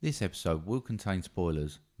This episode will contain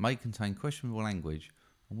spoilers, may contain questionable language,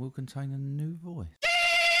 and will contain a new voice.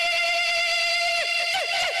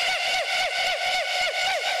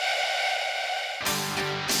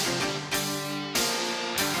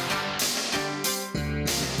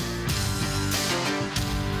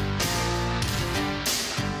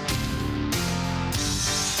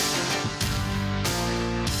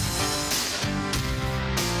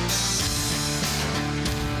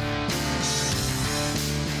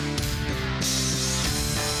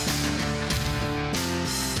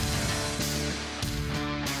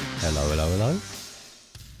 Hello.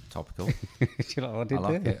 Topical. Do you like what I did I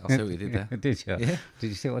like there? it. I see what you did there. Did you? Yeah. Did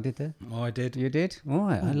you see what I did there? I did. You did? All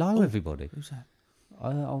right. Hello, everybody. Who's that?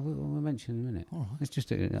 I'll mention in a minute. All right. Let's just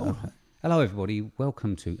do it. Hello, everybody.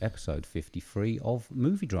 Welcome to episode 53 of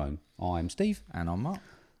Movie Drone. I'm Steve. And I'm Mark.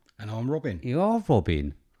 And I'm Robin. You are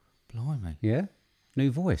Robin. Blimey. Yeah? New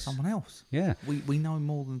voice. Someone else. Yeah. We know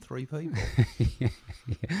more than three people.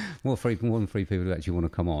 More than three people who actually want to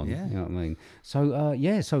come on. Yeah. You know what I mean?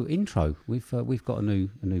 So so intro. We've got a new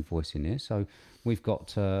voice in here. So we've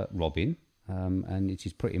got Robin, and it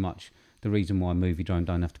is pretty much the reason why Movie Drone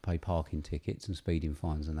don't have to pay parking tickets and speeding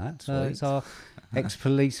fines and that. So it's our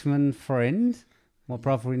ex-policeman friend, my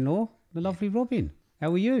brother-in-law, the lovely Robin.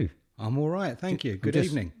 How are you? I'm all right, thank you. Good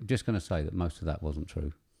evening. I'm just going to say that most of that wasn't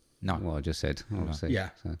true. No. What I just said. Obviously. Yeah.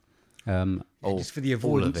 So, Just for the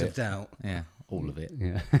avoidance of doubt. Yeah, all of it.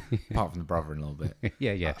 yeah. Apart from the brother-in-law bit.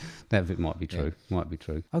 yeah. That bit might be true. Might be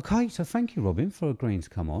true. Okay, so thank you, Robin, for agreeing to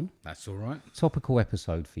come on. That's all right. Topical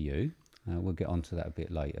episode for you. We'll get onto that a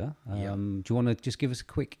bit later. Yep. Do you want to just give us a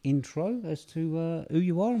quick intro as to who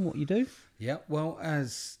you are and what you do? Yeah, well,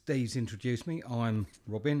 as Steve's introduced me, I'm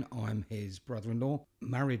Robin. I'm his brother-in-law.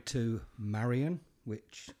 Married to Marion,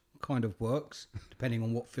 which kind of works, depending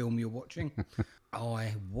on what film you're watching.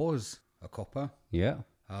 I was a copper, Yeah.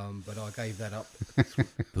 but I gave that up.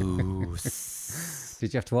 Boo.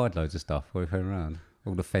 Did you have to hide loads of stuff while you went around?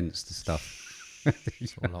 All the fenced stuff.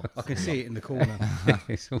 I can see it in the corner.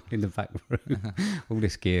 It's all in the back room. All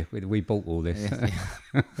this gear. We bought all this.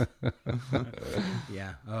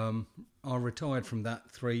 Yeah. I retired from that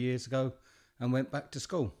 3 years ago and went back to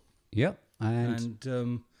school. Yep. And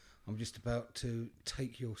And I'm just about to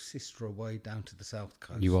take your sister away down to the south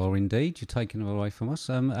coast. you are indeed. You're taking them away from us.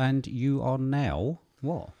 And you are now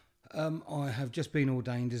what? I have just been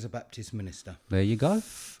ordained as a Baptist minister. There you go.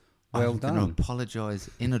 Well I'm done. going to apologise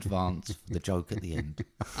in advance for the joke at the end.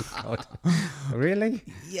 Really?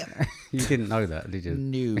 Yeah. You didn't know that, did you?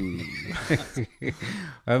 No.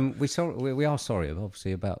 We are sorry,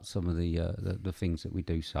 obviously, about some of the things that we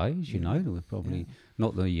do say. As you know, we're probably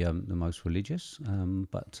not the most religious,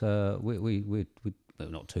 but we're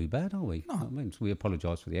not too bad, are we? No. I mean, so we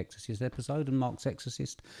apologise for the Exorcist episode and Mark's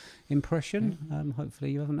Exorcist impression.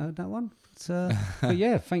 Hopefully, you haven't heard that one. But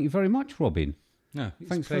yeah, thank you very much, Robin. No, it's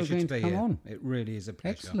Thanks a for pleasure agreeing to to be come here. on. It really is a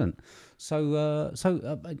pleasure. Excellent. So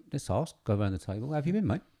let's ask. Go around the table. How have you been,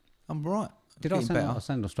 mate? I'm right. Did I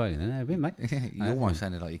sound Australian then? How have you been, mate? You almost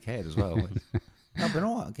sounded like you cared as well. I've been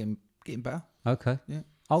all right, getting better. Okay. Yeah.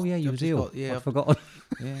 Oh yeah, you I've was just ill. got- I'd forgotten.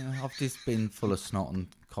 Yeah, I've just been full of snot and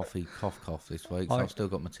cough this week, so I've still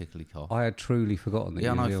got my tickly cough. I had truly forgotten that Yeah,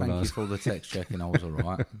 I you know, were ill thank you last. for all the text checking, I was all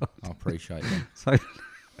right. I appreciate it. So,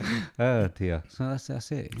 oh dear. So that's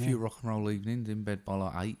it. A yeah. few rock and roll evenings in bed by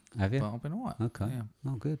like 8. Have you? But I've been all right. Okay. Yeah.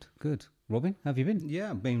 Oh, good. Robin, how have you been?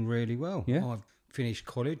 Yeah, I've been really well. Yeah? I've finished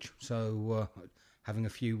college, so having a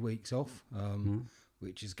few weeks off,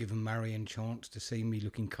 which has given Marion a chance to see me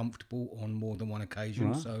looking comfortable on more than one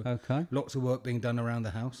occasion. Right. So Okay. lots of work being done around the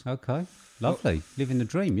house. Okay. Lovely. Living the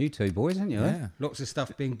dream, you two boys, aren't you? eh? Yeah. Lots of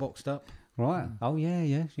stuff being boxed up. Right. Oh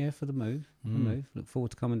yeah. For the move. Look forward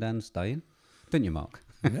to coming down and staying. Didn't you, Mark?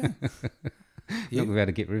 Yeah. Look, we've had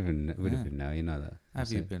to get rid of him now. You know that.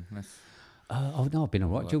 Have you been? Oh no, I've been all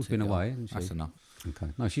right. Well, Jill's been that's it, away, yeah. hasn't she? That's enough.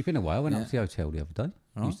 Okay. No, she's been away. I went Yeah. up to the hotel the other day.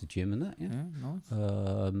 Right. Used the gym and that. Yeah.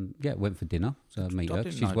 Yeah, nice. Went for dinner. So meet I her.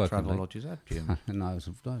 didn't She's know working. Travel late. Lodges had gym. No, it was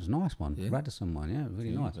a nice one. Yeah. Radisson one, yeah,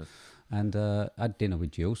 really nice. Jesus. And had dinner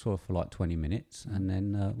with Jill, saw her for like 20 minutes, and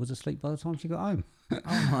then was asleep by the time she got home. Oh,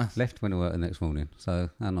 nice. Left, went to work the next morning. So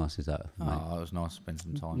how nice is that, mate? Oh, it was nice to spend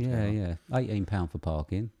some time Yeah, together. yeah. £18 for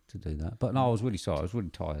parking to do that. But no, I was really sorry. I was really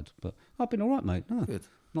tired. But I've been all right, mate. No, Good.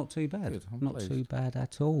 not too bad. Good, I'm Not pleased. too bad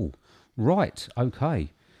at all. Right,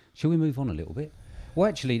 okay. Shall we move on a little bit? Well,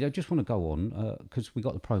 actually, I just want to go on because we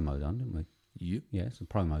got the promo done, didn't we? You? Yes, the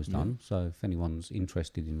promo's done. So if anyone's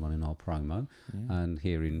interested in running our promo and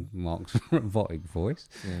hearing Mark's robotic voice,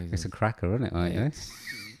 it's a cracker, isn't it, mate? Yeah.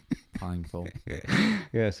 Yeah. Painful.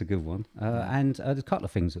 Yeah, it's a good one. And there's a couple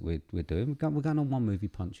of things that we're doing. We're going on One Movie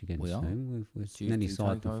Punch again We are. soon. We're Tuesday nearly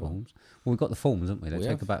signed the takeover. forms. Well, we've got the forms, haven't we? They We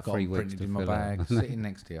take have about got 3 them weeks printed to in my fill bag, out. sitting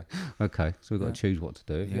next to you. Okay, so we've got to choose what to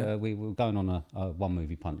do. Yeah. We're going on a One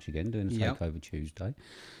Movie Punch again, doing a Yep. takeover Tuesday.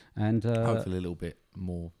 And Hopefully a little bit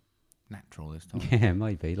more natural this time. yeah,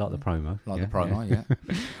 maybe, like the promo. Like yeah, the promo,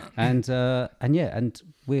 yeah. And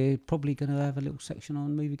we're probably going to have a little section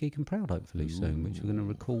on Movie Geek and Proud hopefully soon, which we're going to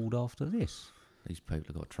record after this. These people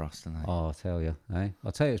have got trust, haven't they? Oh, I'll tell you,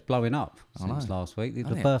 I'll tell you, it's blowing up I since know. last week. The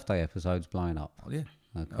Hasn't it? birthday episode's blowing up. Oh, yeah.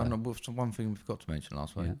 Okay. And one thing we forgot to mention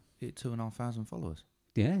last week. Yeah. Hit 2,500 followers.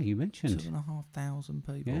 Yeah, you mentioned. 2,500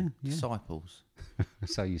 people. Yeah, yeah. Disciples.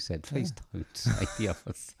 So you said, please don't say the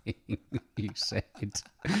other thing you said.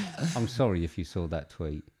 I'm sorry if you saw that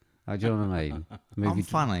tweet. Do you know what I mean? I'm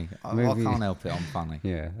funny. I movie- can't help it. I'm funny.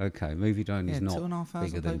 Yeah, okay. Movie Drone Yeah, is not 2,500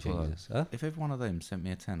 bigger than people, though. Jesus. Huh? If every one of them sent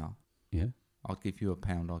me a tenner, Yeah. I'd give you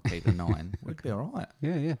 £1, I'd keep the 9. We'd be all right.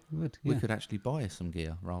 Yeah, yeah, it would. We Yeah. could actually buy some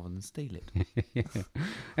gear rather than steal it. Yeah.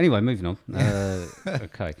 Anyway, moving on.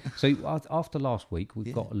 Okay. So after last week,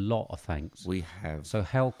 we've got a lot of thanks. We have So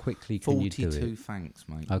how quickly can you do 42 it? thanks,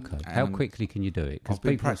 mate. Okay. How And quickly can you do it? I've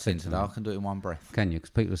been people have said practicing to today. me- I can do it in one breath. Can you?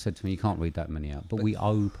 Because people have said to me, you can't read that many out. But we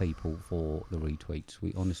owe people for the retweets.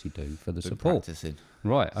 We honestly do, for the Been support. practicing.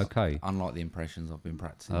 Right, okay. Unlike the impressions, I've been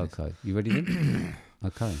practicing. this. Okay. You ready then?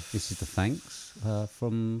 Okay. This is the thanks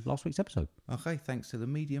from last week's episode. Okay, thanks to the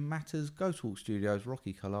Medium Matters, Ghost Walk Studios,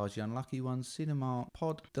 Rocky Collage, The Unlucky Ones, Cinema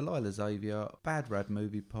Pod, Delilah Xavier, Bad Rad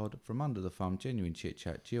Movie Pod, From Under the Thumb, Genuine Chit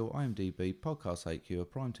Chat, Jill, IMDb, Podcast 8Q,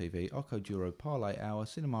 Prime TV, Occo Duro, Parlay Hour,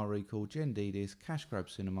 Cinema Recall, Jen Didis, Cash Grab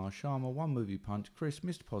Cinema, Sharma, One Movie Punch, Chris,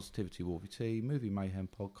 Mr. Positivity, Wolfie T, Movie Mayhem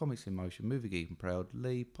Pod, Comics in Motion, Movie Geek and Proud,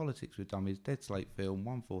 Lee, Politics with Dummies, Dead Slate Film,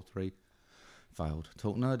 143, Failed.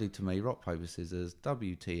 Talk Nerdy to Me, Rock Paper Scissors,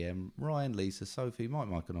 WTM, Ryan, Lisa, Sophie, Mike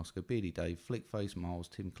and Oscar, Beardy Dave, Flickface, Miles,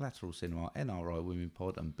 Tim, Collateral Cinema, NRI Women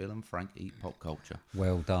Pod, and Bill and Frank Eat Pop Culture.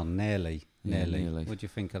 Well done. Nearly. Yeah, Nearly. nearly. What do you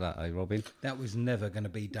think of that, Robin? That was never going to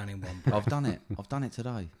be done in one breath. I've done it. I've done it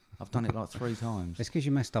today. I've done it like 3 times. It's because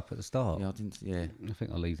you messed up at the start. Yeah, I didn't. Yeah. I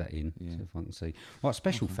think I'll leave that in, Yeah. so if I can see. Right,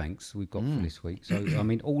 special thanks we've got for this week. So, I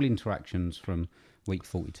mean, all interactions from week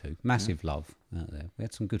 42. Massive love out there. We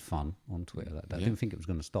had some good fun on Twitter that day. I Yeah. didn't think it was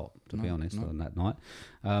going to stop, to be No, honest, no. on that night.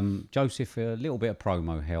 Joseph, a little bit of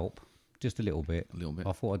promo help. Just a little bit. A little bit.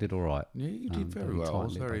 I thought I did all right. Yeah, you did very well. I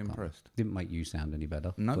was tightly very back up. impressed. Didn't make you sound any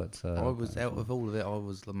better. No, but, I was out of all of it. I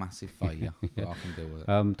was the massive failure. But I can deal with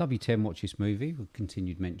it. WTM Watch This Movie, with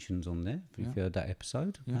continued mentions on there, if you've heard that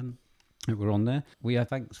episode. Yeah. We're on there. We have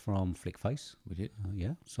thanks from Flickface. We did.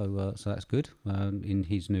 Yeah, so that's good. In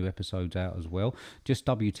his new episodes out as well. Just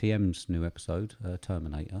WTM's new episode,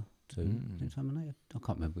 Terminator 2. Is it Terminator? I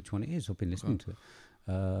can't remember which one it is. I've been listening to it.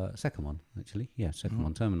 Second one, actually. Yeah, second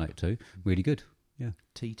one, Terminator 2. Really good. Yeah.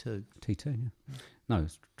 T2. T2, yeah. No,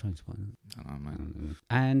 it's Trainspotting. I don't know, mate.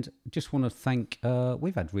 And just want to thank,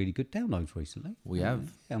 we've had really good downloads recently. We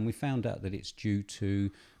have. And we found out that it's due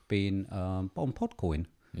to being on Podcoin.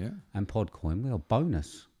 Yeah. And Podcoin, we're a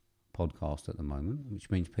bonus podcast at the moment, which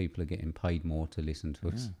means people are getting paid more to listen to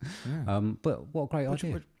us. Yeah. But what a great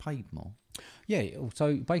idea. Which paid more. Yeah,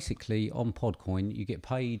 so basically on Podcoin, you get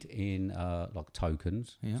paid in like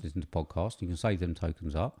tokens Yeah. to listen to podcasts. You can save them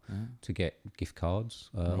tokens up to get gift cards,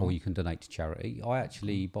 or you can donate to charity. I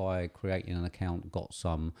actually, by creating an account, got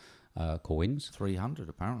some coins. 300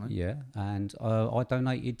 apparently. Yeah, and I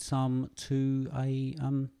donated some to a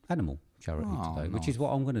animal charity Oh, today, which nice. is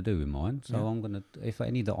what I'm going to do with mine. So I'm going to, if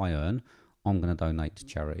any that I earn, I'm going to donate to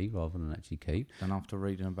charity rather than actually keep. Then after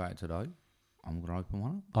reading about it today, I'm going to open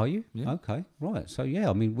one up. Are you? Yeah. Okay, right. So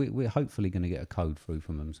yeah, I mean, we're hopefully going to get a code through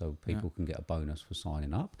from them so people can get a bonus for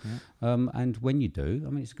signing up. And when you do, I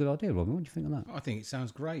mean, it's a good idea, Robin. What do you think of that? I think it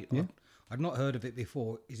sounds great. I've not heard of it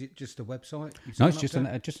before. Is it just a website? you No, sign it's up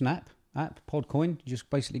just to? an app, Podcoin. You just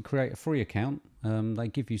basically create a free account. They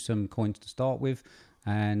give you some coins to start with,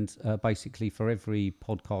 and basically for every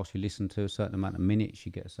podcast you listen to, a certain amount of minutes,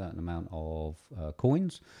 you get a certain amount of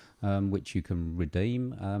coins, which you can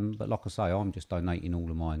redeem. But like I say, I'm just donating all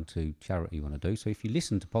of mine to charity when I do. So if you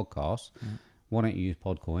listen to podcasts, why don't you use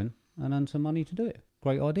Podcoin and earn some money to do it?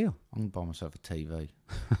 Great idea. I'm going to buy myself a TV.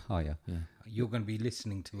 Oh yeah. You're going to be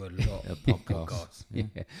listening to a lot of podcast. podcasts. Yeah.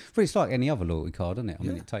 But it's like any other loyalty card, isn't it? I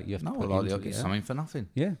mean, you have to No, put I'll into get it, something for nothing.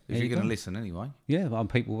 Yeah. If there you're you going to go. listen anyway. Yeah, but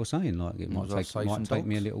people were saying like it Might might as well save some take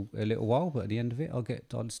me a dogs. little while, but at the end of it,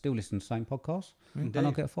 I'll still listen to the same podcast, and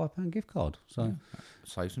I'll get a £5 gift card. So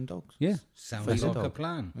Save some dogs. yeah, Sounds Feed a like a dog.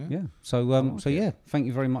 plan. yeah. So yeah, thank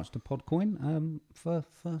you very much to Podcoin for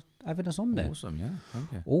having us on there. Awesome, yeah.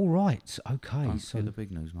 Thank you. All right, okay. Don't So forget the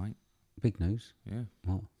big news, mate. Big news. Yeah.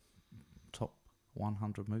 What? Top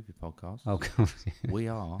 100 movie podcasts. Oh, God. We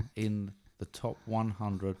are in the top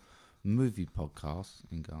 100 movie podcasts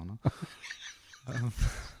in Ghana.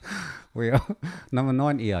 We are number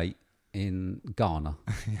 98 in Ghana.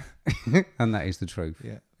 And that is the truth.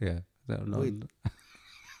 Yeah. Yeah. We-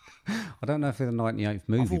 I don't know if they're the 98th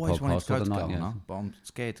movie I've always wanted podcast to or go the to 98th. Ghana, but I'm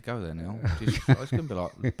scared to go there now. It's going to be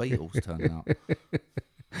like the Beatles turning up.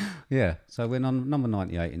 Yeah. So we're number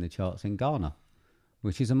 98 in the charts in Ghana,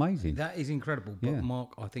 which is amazing. That is incredible. But Yeah.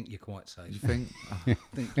 Mark, I think you're quite You safe. think? I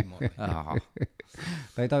think you might be. Ah,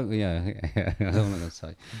 They don't, yeah, I don't want to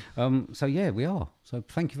say. So yeah, we are. So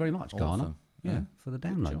thank you very much, Ghana. Awesome. Yeah. For the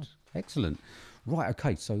Good downloads. job. Excellent. Right,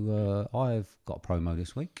 okay. So I've got a promo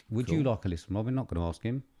this week. Would you Cool. like a listen, Rob? I'm not going to ask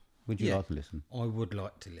him. Would you Yeah. like a listen? I would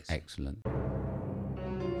like to listen. Excellent.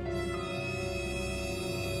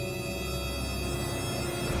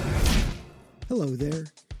 Hello there.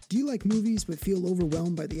 Do you like movies but feel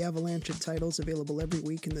overwhelmed by the avalanche of titles available every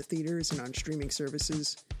week in the theaters and on streaming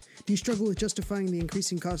services? Do you struggle with justifying the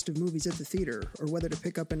increasing cost of movies at the theater or whether to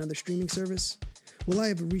pick up another streaming service? Well, I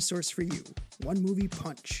have a resource for you. One Movie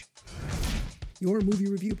Punch. Your movie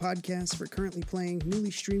review podcast for currently playing, newly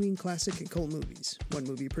streaming classic and cult movies. One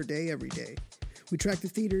movie per day, every day. We track the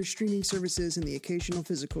theaters, streaming services, and the occasional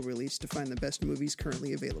physical release to find the best movies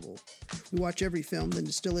currently available. We watch every film, then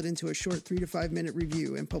distill it into a short 3 to 5 minute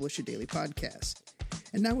review and publish a daily podcast.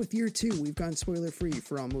 And now with year 2, we've gone spoiler-free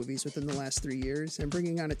for all movies within the last 3 years and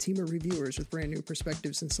bringing on a team of reviewers with brand new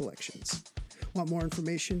perspectives and selections. Want more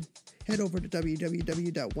information? Head over to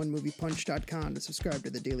www.onemoviepunch.com to subscribe to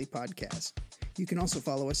the daily podcast. You can also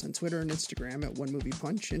follow us on Twitter and Instagram at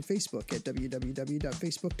OneMoviePunch and Facebook at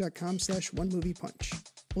www.facebook.com/OneMoviePunch.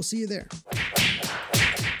 We'll see you there.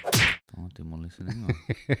 I didn't want to listen anyway.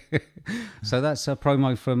 So that's a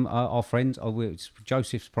promo from our friend. It's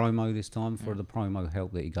Joseph's promo this time for the promo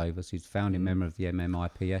help that he gave us. He's founding member of the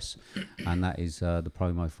MMIPS, and that is the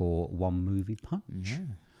promo for One Movie Punch,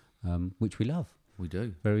 which we love. We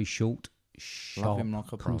do. Very short, Love sharp, him like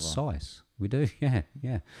a brother. concise. We do, yeah.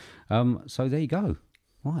 So there you go.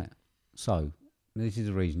 Right. So this is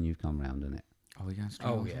the reason you've come round, isn't it? Are we going straight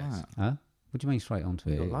Oh, on to yes. that? Huh? What do you mean straight onto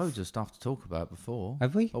We've it? got loads of stuff to talk about before.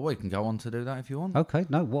 Have we? But we can go on to do that if you want. Okay.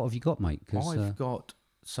 No. What have you got, mate? 'Cause, I've got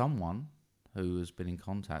someone who has been in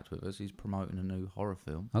contact with us. He's promoting a new horror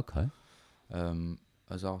film. okay.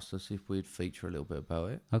 Has asked us if we'd feature a little bit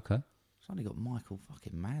about it. Okay. It's only got Michael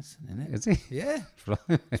fucking Madsen in it. Is he? Yeah,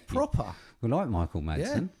 Right. it's proper. We like Michael Yeah,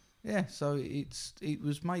 Madsen. yeah. So it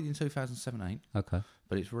was made in 2017, Okay.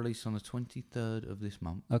 but it's released on the 23rd of this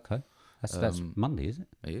month. Okay. That's Monday, is it?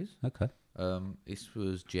 It is. Okay. This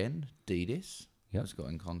was Jen Dedis. Yep. Has got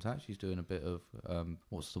in contact. She's doing a bit of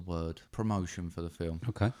what's the word? Promotion for the film.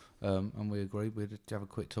 Okay. And we agreed we'd have a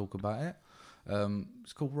quick talk about it.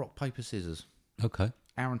 It's called Rock Paper Scissors. Okay.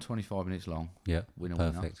 Hour and 25 minutes long. Yeah. Winner,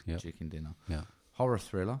 Perfect. winner. Yeah. Chicken dinner. Yeah. Horror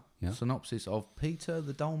thriller. Yeah. Synopsis of Peter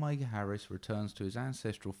the Dollmaker Harris returns to his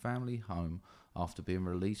ancestral family home after being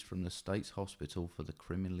released from the state's hospital for the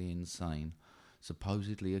criminally insane,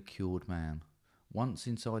 supposedly a cured man. Once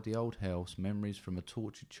inside the old house, memories from a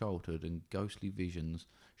tortured childhood and ghostly visions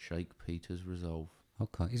shake Peter's resolve.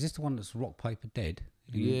 Okay. Is this the one that's Rock Paper Dead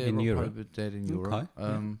Yeah, in Rock Europe? Paper Dead in Okay, Europe.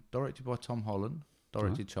 yeah. Directed by Tom Holland.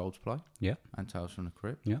 Directed Child's Play Yeah. and Tales from the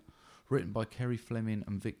Crypt. Yeah. Written by Kerry Fleming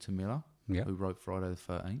and Victor Miller, Yeah. who wrote Friday the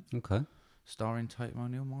 13th. Okay. Starring Tate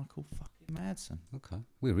O'Neill, Michael fucking Madsen. Okay.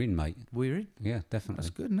 We're in, mate. We're in. Yeah, definitely. That's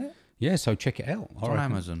good, isn't it? Yeah, so check it out. It's on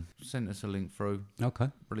Amazon. Sent us a link through. Okay.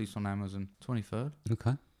 Released on Amazon 23rd.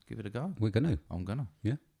 Okay. Give it a go. We're going to. I'm gonna.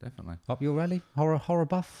 Yeah. Definitely. Up your rally? Horror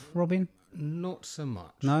buff, Robin? Not so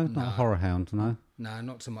much. No, not a horror hound, no. No,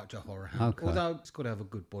 not so much a horror hound. Okay. Although it's got to have a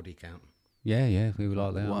good body count. Yeah, we were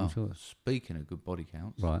like that, Well, I'm sure. speaking of good body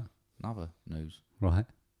counts, Right, another news. right.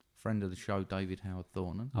 Friend of the show, David Howard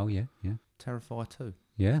Thornton. Oh, yeah. Terrifier 2.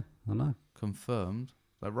 Yeah, I know. Confirmed.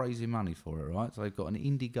 They're raising money for it, right? So they've got an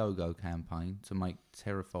Indiegogo campaign to make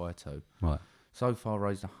Terrifier 2. Right, So far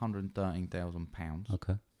raised £113,000.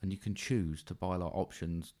 okay. And you can choose to buy like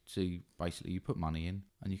options to basically you put money in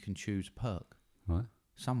and you can choose perk. Right.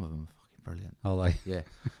 Some of them are fucking brilliant. Oh, they. Yeah.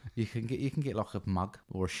 you can get like a mug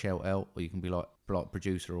or a shout out, or you can be like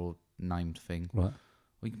producer or named thing. Right.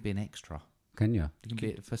 Or you can be an extra. Can you? You can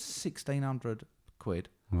be for £1,600 you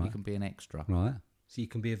Right. can be an extra. Right. So you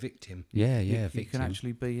can be a victim. Yeah, You victim. can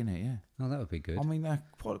actually be in it, yeah. Oh, that would be good. I mean, they're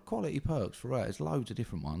quality perks for it. There's loads of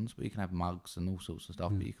different ones, but you can have mugs and all sorts of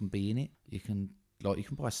stuff. But you can be in it. You can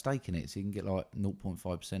buy a stake in it, so you can get like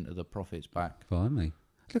 0.5% of the profits back. Blimey.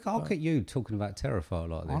 Look, I'll get you talking about Terrifier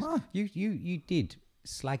like I this. know. You did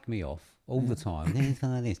slag me off all the time. Then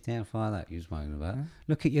fire this, down fire that. You was moaning about.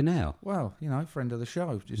 Look at you now. Well, friend of the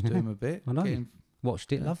show. Just do him a bit. I know. Get him-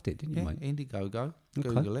 Watched it, loved it, didn't you, yeah, mate? Indiegogo. Okay.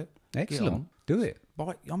 Google it. Get Excellent. on. Do it.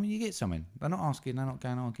 But you get something. They're not asking. They're not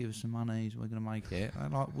going, "Oh, give us some money. We're going to make it." They're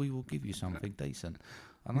like, "We will give you something decent,"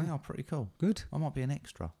 and they are pretty cool. Good. I might be an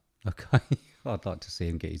extra. Okay. I'd like to see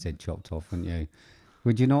him get his head chopped off, wouldn't you?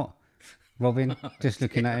 Would you not, Robin? Just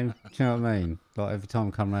looking at him, do you know what I mean? Like every time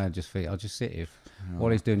I come round, I'll just sit here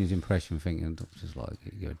while he's doing his impression, thinking, just like,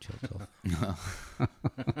 get your head chopped off.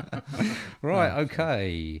 Right,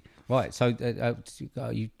 okay. Right, so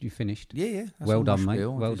you finished? Yeah. That's Well all my done, mate.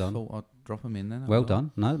 spiel. I Well just done. Thought I'd drop them in then. Well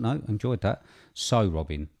done. No, enjoyed that. So,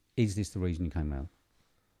 Robin, is this the reason you came out?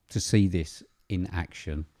 To see this in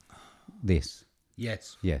action? This?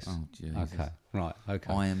 Yes. Yes. Oh, Jesus. Okay. Right.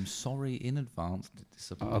 Okay. I am sorry in advance to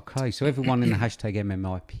disappoint. Okay. So everyone in the hashtag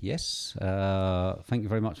MMIPS, thank you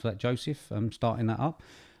very much for that, Joseph. Starting that up.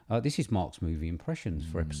 This is Mark's movie impressions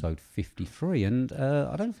for episode 53, and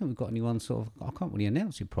I don't think we've got anyone sort of. I can't really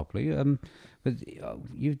announce it properly. But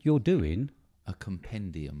you're doing A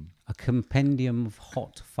compendium. a compendium of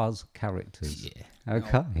hot fuzz characters. Yeah.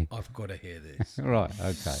 Okay. I've got to hear this. Right.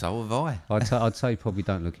 Okay. So have I. I'd say probably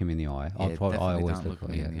don't look him in the eye. Yeah, I definitely always don't look at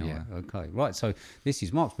me in the yeah. Okay, right. So this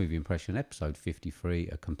is Mark's movie impression, episode 53,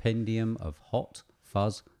 a compendium of hot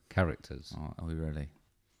fuzz characters. All right, are we ready?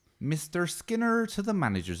 Mr. Skinner to the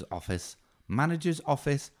manager's office. Manager's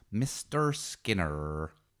office, Mr.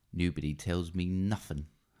 Skinner. Nobody tells me nothing.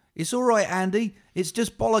 It's all right, Andy. It's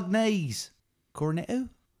just bolognese. Cornetto?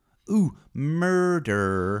 Ooh,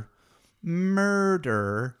 murder.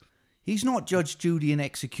 Murder. He's not Judge Judy and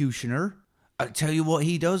executioner. I'll tell you what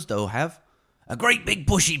he does, though, have. A great big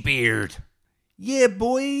bushy beard. Yeah,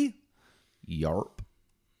 boy. Yarp.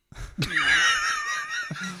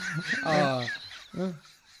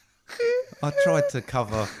 I tried to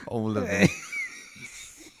cover all of it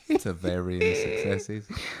to varying successes.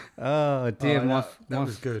 Oh dear, that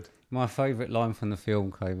was good. My favourite line from the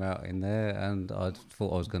film came out in there, and I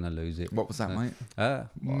thought I was going to lose it. What was that, mate?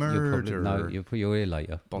 Murder. You'll hear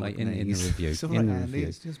later. In the review. It's all in right, the Andy, review.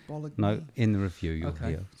 it's just bolognese. No, in the review you'll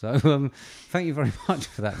Okay. hear. So thank you very much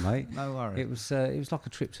for that, mate. No worries. It was like a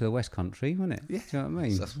trip to the West Country, wasn't it? Yeah. Do you know what I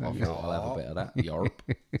mean? That's what I thought. I'll have a bit of that. Yarp.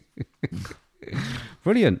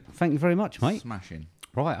 Brilliant. Thank you very much, mate. Smashing.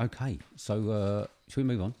 Right, okay. So should we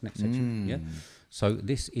move on? Next section. Yeah. So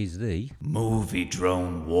this is the Movie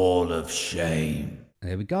drone wall of shame.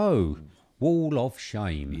 there we go. Wall of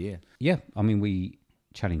Shame. Yeah. Yeah. I mean we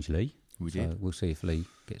challenged Lee. We so did. We'll see if Lee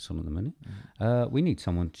gets on at the minute. We need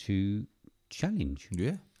someone to challenge.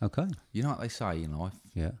 Yeah. Okay. You know what they say in life?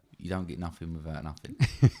 Yeah. You don't get nothing without nothing.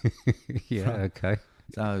 Yeah, okay.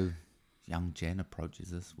 So, young Jen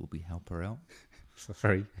approaches us. Will we help her out? For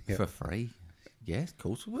free. Yeah. For free? Yes, of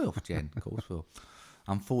course we will, Jen. Of course we will.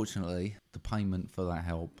 Unfortunately, the payment for that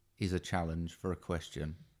help is a challenge for a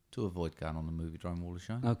question to avoid going on the Movie Drone Wall of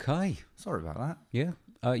Shame. Okay. Sorry about that. Yeah.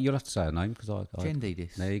 You'll have to say her name because I Jen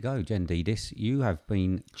Dedis. There you go, Jen Dedis. You have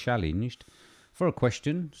been challenged for a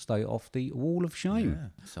question. Stay off the Wall of Shame.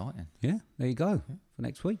 Yeah, exciting. Yeah, there you go for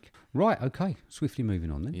next week. Right, okay. Swiftly moving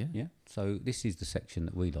on then. Yeah. So this is the section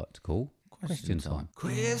that we like to call Question Time.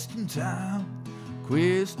 Question time.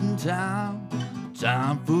 Question time.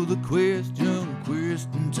 Time for the question.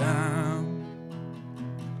 Question time.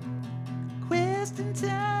 Question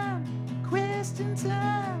time. Question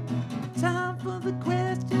time. Time for the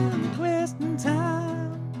question. Question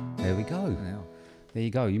time. There we go. Yeah. There you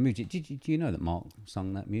go. You moved it. Do you know that Mark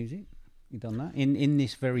sung that music? You done that in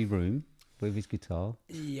this very room with his guitar?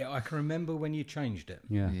 Yeah, I can remember when you changed it.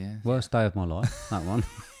 Yeah. Yeah. Worst day of my life. That one.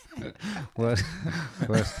 worst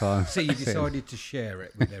time. So you decided to share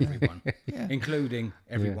it with everyone, including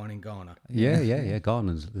everyone in Ghana. Yeah. The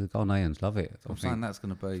Ghanaians love it. I'm saying that's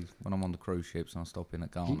going to be when I'm on the cruise ships and I stop in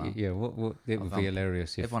at Ghana. Yeah, what it would be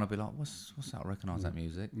hilarious if Everyone will be like, what's that? I recognise that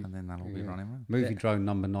music. And then they'll all be running around. Movie Drone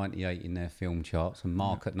number 98 in their film charts and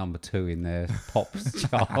Mark at number 2 in their pop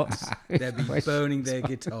charts. They'll be burning their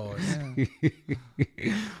guitars.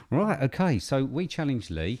 Right, okay, so we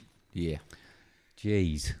challenged Lee. Yeah.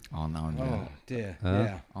 Jeez. I know. Oh dear.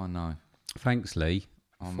 Yeah. I know. Thanks, Lee,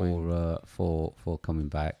 for coming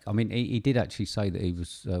back. I mean, he did actually say that he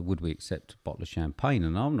was would we accept a bottle of champagne,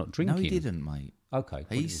 and I'm not drinking. No, he didn't, mate. Okay.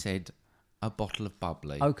 He said a bottle of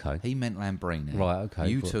bubbly. Okay. He meant Lambrini. Right, okay,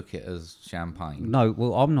 You but- took it as champagne. No,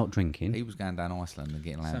 well, I'm not drinking. He was going down Iceland and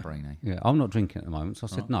getting Lambrini. Yeah, I'm not drinking at the moment, so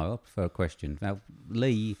I said no. I prefer a question. Now,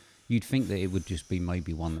 Lee, you'd think that it would just be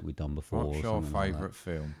maybe one that we'd done before. What's or your something like favourite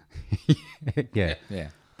film? that. Yeah, Yeah.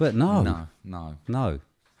 but no, No. no,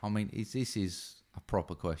 I mean, this is a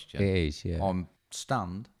proper question. it is. Yeah,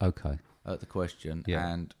 stunned Okay. at the question,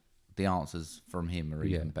 Yeah. and the answers from him are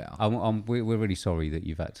even better. We're really sorry that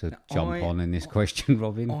you've had to jump I- on in this question,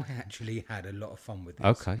 Robin. I actually had a lot of fun with this.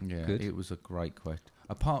 Okay, Yeah, good. it was a great question.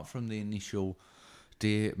 Apart from the initial,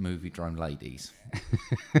 dear Movie Drone ladies,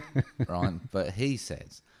 right? But he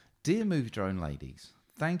says, dear Movie Drone ladies,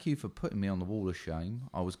 thank you for putting me on the wall of shame.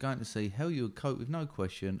 I was going to see how you would cope with no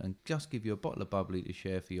question and just give you a bottle of bubbly to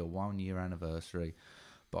share for your 1 year anniversary.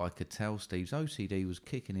 But I could tell Steve's OCD was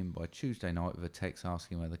kicking in by Tuesday night with a text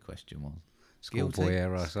asking where the question was. Schoolboy Guilty?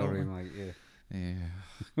 error, sorry, Schoolboy? mate. Yeah.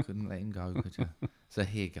 Yeah, couldn't let him go, could you? So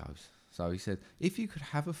here goes. So he said, if you could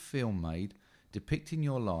have a film made depicting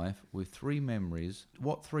your life with 3 memories,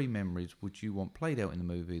 what 3 memories would you want played out in the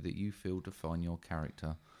movie that you feel define your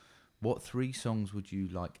character? What 3 songs would you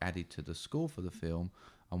like added to the score for the film?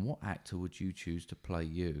 And what actor would you choose to play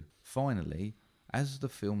you? Finally, as the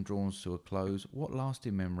film draws to a close, what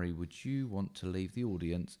lasting memory would you want to leave the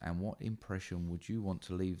audience, and what impression would you want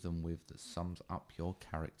to leave them with that sums up your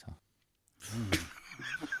character?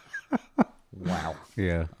 Wow.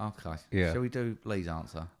 Yeah. Okay. Yeah. Shall we do Lee's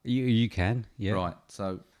answer? You can. Yeah. Right.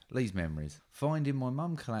 So Lee's memories. Finding my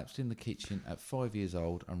mum collapsed in the kitchen at 5 years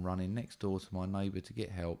old and running next door to my neighbour to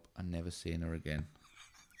get help and never seeing her again.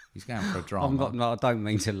 He's going for a drama. I'm not. No, I don't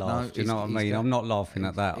mean to laugh. No, do you know what I he's mean? go- I'm not laughing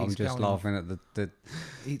at that. I'm he's just going on- laughing at the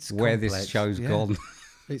It's where complex, this show's yeah. gone.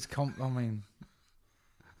 It's I mean,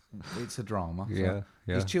 it's a drama. So Yeah,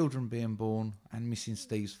 yeah. His children being born and missing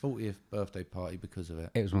Steve's 40th birthday party because of it.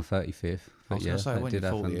 It was my 35th. I But was yeah, going to say, that when did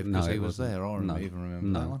your happen. 40th, No, because it he was wasn't. there. I No, even remember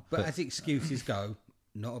no. that one. But as excuses go,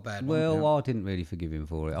 not a bad one. Well, I didn't really forgive him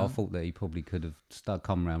for it. I thought that he probably could have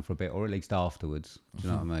come round for a bit, or at least afterwards. Do you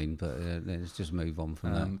know what I mean? But let's just move on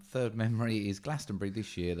from that. Third memory is Glastonbury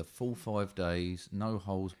this year, the full 5 days, no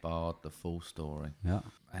holes barred, the full story. Yeah.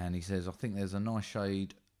 And he says, I think there's a nice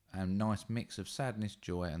shade and nice mix of sadness,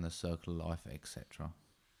 joy, and the circle of life, etc.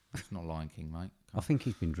 It's not Lion King, mate. I think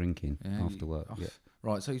he's been drinking Yeah, after work. oh, Yeah.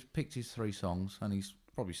 Right, so he's picked his 3 songs, and he's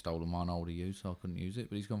probably stolen mine older you, so I couldn't use it.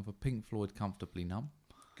 But he's gone for Pink Floyd, Comfortably Numb,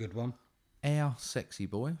 Good one. Air, Sexy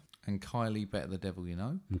Boy, and Kylie, Better the Devil You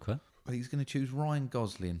Know. Okay. But he's going to choose Ryan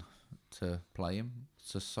Gosling to play him,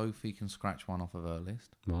 so Sophie can scratch one off of her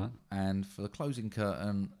list. Right. And for the closing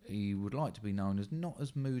curtain, he would like to be known as not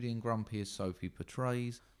as moody and grumpy as Sophie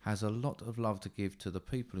portrays, has a lot of love to give to the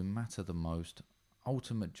people who matter the most,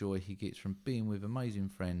 ultimate joy he gets from being with amazing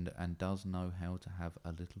friend, and does know how to have a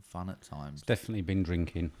little fun at times. Definitely been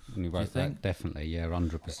drinking when he wrote think? that. Definitely, yeah,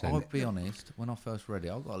 100%. I'll be honest, when I first read it,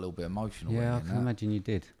 I got a little bit emotional. Yeah, I reading can that. imagine you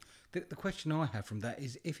did. The question I have from that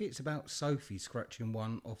is, if it's about Sophie scratching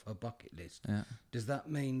one off her bucket list, Yeah. does that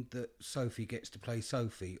mean that Sophie gets to play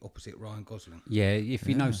Sophie opposite Ryan Gosling? Yeah, if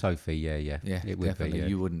you know Sophie, yeah, Yeah, it would definitely. be. Yeah.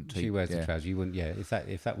 You wouldn't She take- wears the yeah. trousers. You wouldn't. Yeah,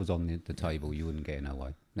 if that was on the table, you wouldn't get in her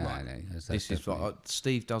way. No, Right. no. That's This is definitely- what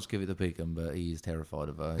Steve does give it the big one, but he is terrified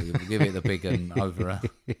of her. He'll give it the big one over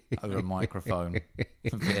a microphone,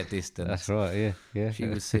 a bit of distance. That's right. Yeah, yeah. She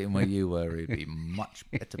was sitting where you were, he'd be much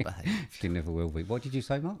better behaved. She never will be. What did you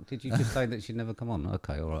say, Mark? Did you just say that she'd never come on?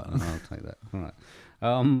 Okay, all right. I'll take that. All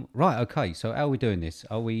right. Right. Okay. So how are we doing this?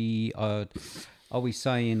 Are we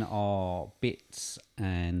saying our bits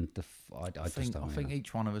and the? I think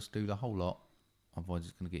each one of us do the whole lot. Otherwise,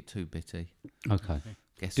 it's going to get too bitty. Okay.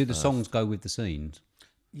 Guess Do the first. songs go with the scenes?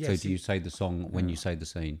 Yes, So do you say the song when you say the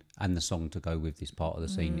scene, and the song to go with this part of the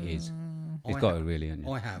scene is? You've got it really, haven't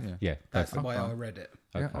you? I have. Yeah. Yeah. That's the perfect. way I read it.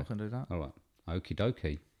 Yeah, Okay. I can do that. All right. Okie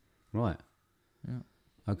dokie. Right. Yeah.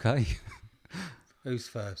 Okay. Who's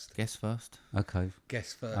first? Guess first. Okay.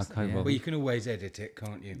 Guess first. Okay, Yeah. Rob. Well, you can always edit it,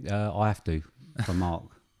 can't you? I have to for Mark.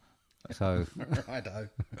 So Righto.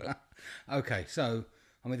 Okay, so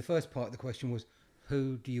the first part of the question was,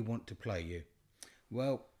 who do you want to play you?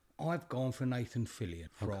 Well, I've gone for Nathan Fillion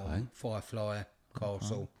from Okay. Firefly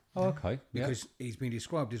Castle okay. Yeah. because he's been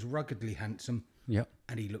described as ruggedly handsome Yep.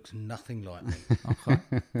 and he looks nothing like me.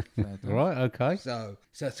 Right. Okay. So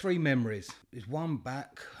 3 memories. There's one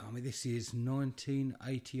back. This is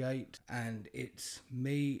 1988, and it's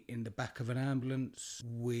me in the back of an ambulance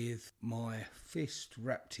with my fist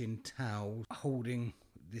wrapped in towels, holding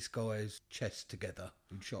this guy's chest together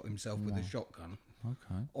who shot himself with a shotgun.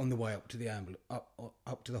 Okay. On the way up to the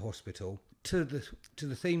up to the hospital, to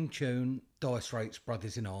the theme tune, Dire Straits'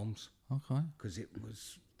 "Brothers in Arms," Okay. because it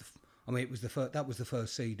was. It was the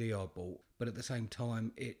first CD I bought, but at the same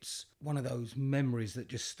time, it's one of those memories that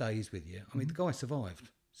just stays with you. The guy survived,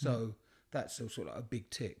 so that's a sort of a big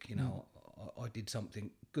tick. I did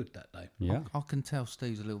something good that day. Yeah. I can tell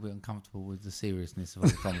Steve's a little bit uncomfortable with the seriousness of all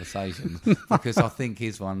the conversations because I think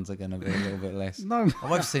his ones are going to be a little bit less. No.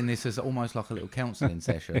 I've seen this as almost like a little counselling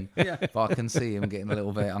session, but I can see him getting a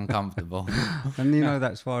little bit uncomfortable. And you know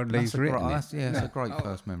that's why Lee's written it. It's a great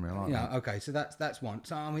first memory. I like Yeah, that. okay, so that's one.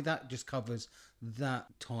 So I mean that just covers that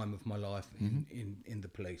time of my life in the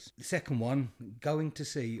police. The second one, going to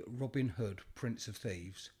see Robin Hood, Prince of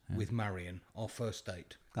Thieves with Marion, our first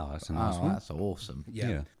date. Oh, that's a nice Oh, one. that's awesome.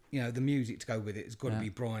 Yeah. You know, the music to go with it has got to be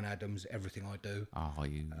Bryan Adams' Everything I Do. Oh,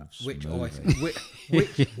 you Which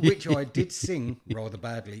smoothie. which I did sing rather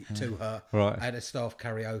badly to her Right. at a staff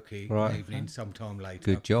karaoke Right. evening sometime later.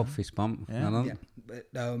 Good job, fist bump. Well done. Yeah,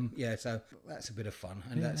 but so that's a bit of fun,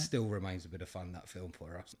 and that still remains a bit of fun, that film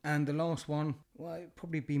for us. And the last one, well, it'd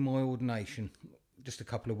probably be my ordination, just a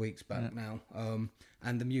couple of weeks back now.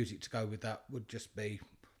 And the music to go with that would just be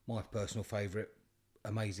my personal favourite,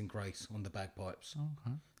 Amazing Grace on the bagpipes.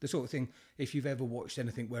 Okay. The sort of thing, if you've ever watched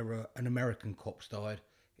anything where an American cop's died,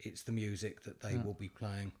 it's the music that they will be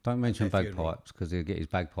playing. Don't mention at their funeral. bagpipes because he'll get his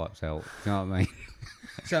bagpipes out. You know what I mean?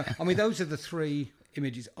 So, I mean, those are the three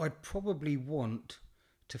images. I'd probably want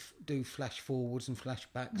to do flash forwards and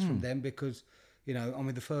flashbacks from them because, you know, I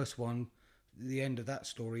mean, the first one, the end of that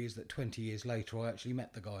story is that 20 years later, I actually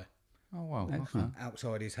met the guy Oh, well. Okay.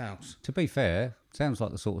 outside his house. To be fair, sounds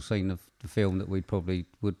like the sort of scene of the film that we'd probably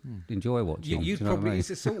would enjoy watching. You'd do you know what I probably, mean? it's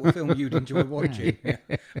the sort of film you'd enjoy watching.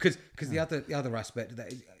 Because the other aspect of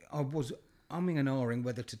that is I was umming and ahhing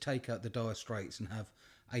whether to take out the Dire Straits and have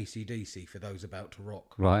AC/DC for those about to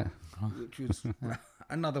rock. Right. Which was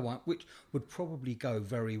another one which would probably go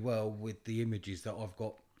very well with the images that I've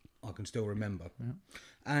got. I can still remember.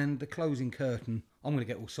 And the closing curtain, I'm going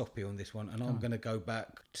to get all soppy on this one, and I'm going to go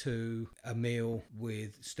back to a meal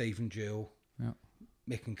with Steve and Jill,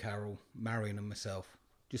 Mick and Carol, Marion and myself,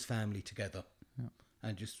 just family together,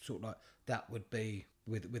 and just sort of like that would be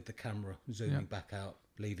with the camera zooming back out,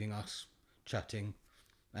 leaving us chatting,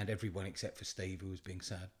 and everyone except for Steve, who was being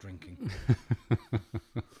sad drinking.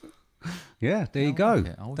 Yeah, there you go.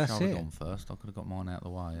 I wish That's I would have it. gone first. I could have got mine out of the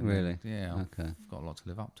way. and Really? then, yeah. Okay. I've got a lot to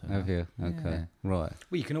live up to. Have now. you? Okay. Right.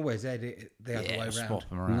 Well, you can always edit it the other way around. Swap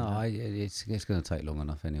them around. No, it's going to take long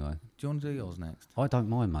enough anyway. Do you want to do yours next? I don't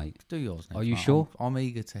mind, mate. Do yours next. Are you mate. sure? I'm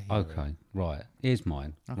eager to hear it. Okay, right. Here's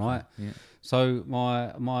mine. Right. Yeah. So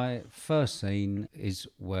my first scene is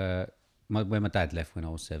where my dad left when I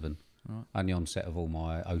was 7, on the onset of all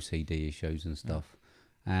my OCD issues and stuff.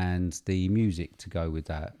 And the music to go with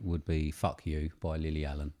that would be "Fuck You" by Lily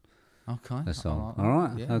Allen. Okay. The song. I All like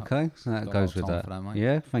right. that. Yeah, Okay. So that got a goes lot with of time that. for that, mate.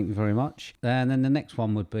 Yeah. Thank you very much. And then the next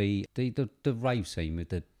one would be the rave scene with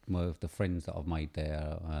the friends that I've made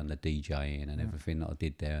there and the DJing and everything that I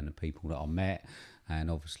did there and the people that I met. And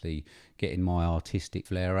obviously getting my artistic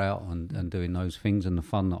flair out and doing those things and the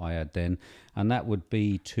fun that I had then. And that would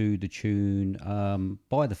be to the tune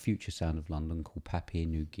by the Future Sound of London called Papua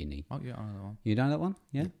New Guinea. Oh, yeah, I know that one. You know that one?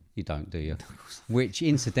 Yeah? You don't, do you? Which,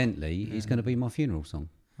 incidentally, is going to be my funeral song.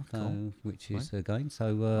 So, which is again,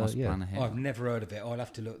 so Nice yeah. plan ahead. I've never heard of it. I'll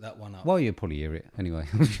have to look that one up. Well, you'll probably hear it anyway,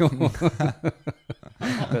 I'm sure.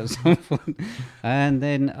 At some point. And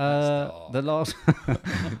then the last,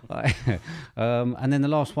 and then the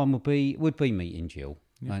last one would be meeting Jill,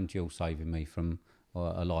 and Jill saving me from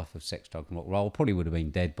a life of sex, drug, and rock roll. Probably would have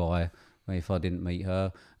been dead by if I didn't meet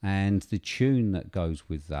her. And the tune that goes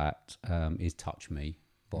with that is "Touch Me"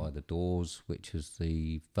 by The Doors, which is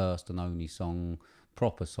the first and only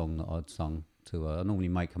proper song that I'd sung to her. I normally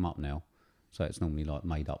make them up now. So it's normally like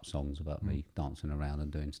made up songs about me dancing around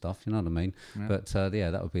and doing stuff, you know what I mean? Yeah. But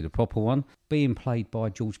that would be the proper one. Being played by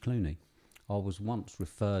George Clooney. I was once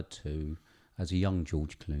referred to as a young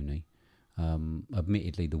George Clooney.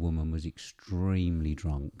 Admittedly, the woman was extremely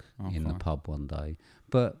drunk in the pub one day,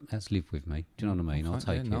 but that's lived with me. Do you know what I mean? I'll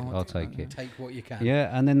take it. I'll take it. Take what you can. Yeah,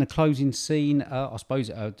 and then the closing scene, I suppose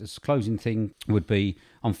this closing thing would be,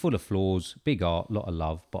 I'm full of flaws, big art, lot of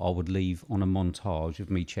love, but I would leave on a montage of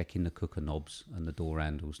me checking the cooker knobs and the door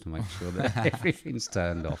handles to make sure that everything's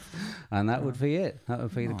turned off. And that would be it. That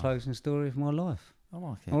would be the closing story of my life. I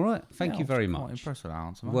like it. All right. Thank Yeah, you very I was quite much. impressed with that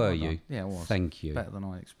answer. mate. Were Well you? done. Yeah, it was. Thank you. Better than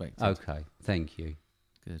I expected. Okay. Thank you.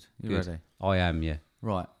 Good. You Good. ready? I am, yeah.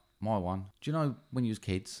 Right. My one. Do you know when you was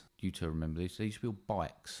kids, you two remember this, they used to build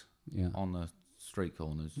bikes Yeah. on the street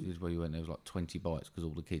corners. Is where you went, there was like 20 bikes because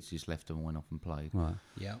all the kids just left them and went off and played. Right.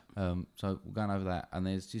 Yeah. So we're going over that, and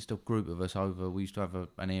there's just a group of us over. We used to have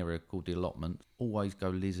an area called the allotment. Always go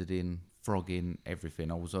lizarding, frogging,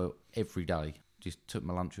 everything. I was every day. Just took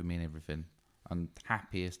my lunch with me and everything. And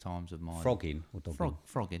happiest times of my Frogging or dogging?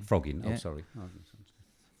 Frogging. Frogging. Yeah. Oh, sorry. I thought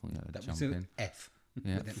you had to That jump was in. an F.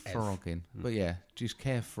 Yeah, With an F. frogging. But yeah, just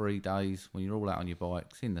carefree days when you're all out on your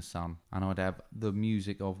bikes in the sun, and I'd have the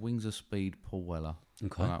music of Wings of Speed, Paul Weller.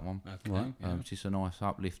 Okay. On that one. Okay. Right. Yeah. Just a nice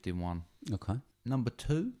uplifting one. Okay. Number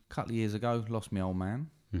 2, a couple of years ago, lost my old man.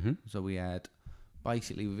 Mm-hmm. So we had,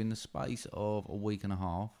 basically within the space of a week and a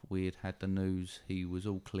half, we had had the news he was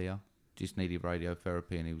all clear, just needed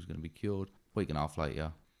radiotherapy and he was going to be cured. Week and a half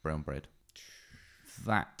later, brown bread.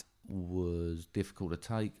 That was difficult to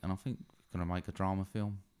take, and I think we're going to make a drama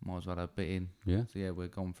film. Might as well have a bit in. Yeah. So yeah, we're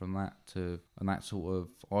gone from that to, and that sort of,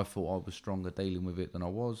 I thought I was stronger dealing with it than I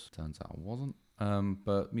was. Turns out I wasn't.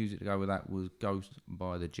 But music to go with that was Ghost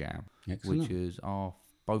by The Jam, Excellent. which is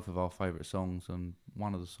both of our favourite songs, and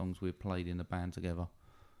one of the songs we played in the band together.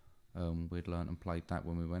 We'd learnt and played that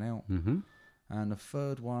when we went out. Mm-hmm. And the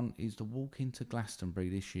third one is the walk into Glastonbury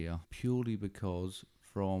this year, purely because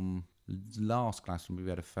from last Glastonbury we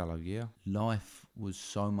had a fallow year. Life was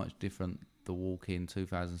so much different. The walk in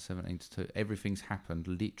 2017 to everything's happened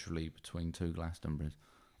literally between two Glastonburys.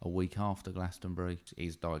 A week after Glastonbury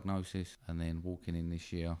is diagnosis, and then walking in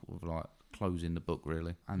this year with like closing the book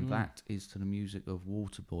really. And that is to the music of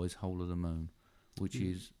Waterboy's Whole of the Moon, which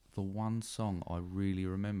is the one song I really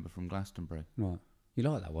remember from Glastonbury. Right. You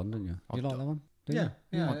like that one, don't you? You like that one? Do Yeah.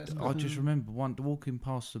 you? Yeah. I just remember walking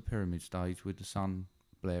past the pyramid stage with the sun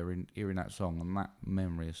blaring, hearing that song, and that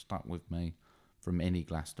memory has stuck with me from any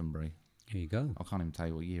Glastonbury. Here you go. I can't even tell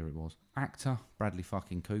you what year it was. Actor Bradley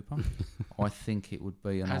fucking Cooper. I think it would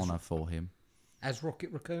be an honour for him. As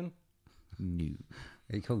Rocket Raccoon? New.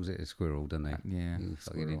 He calls it a squirrel, doesn't he? Yeah. You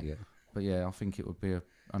fucking squirrel. idiot. But yeah, I think it would be an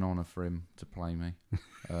honour for him to play me.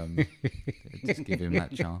 Just give him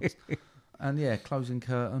that chance. And yeah, closing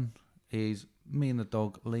curtain is me and the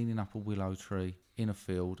dog leaning up a willow tree in a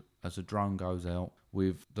field as a drone goes out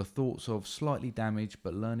with the thoughts of slightly damaged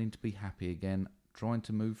but learning to be happy again, trying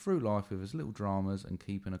to move through life with as little dramas and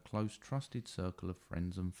keeping a close, trusted circle of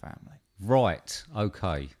friends and family. Right.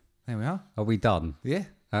 Okay. There we are. Are we done? Yeah.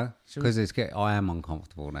 Huh? Shall we- Because I am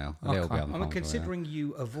uncomfortable now. A little Okay. bit I'm uncomfortable. I'm considering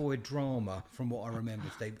you avoid drama, from what I remember,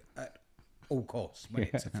 Steve, at all costs when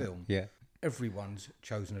it's a film. Yeah. Everyone's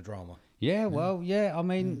chosen a drama. Yeah, well, yeah. I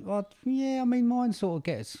mean, mine sort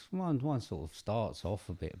of mine sort of starts off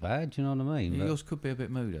a bit bad. Do you know what I mean? But- Yours could be a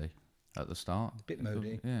bit moody at the start. Bit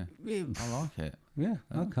moody. Yeah. I like it. Yeah.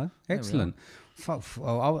 Okay. we Excellent.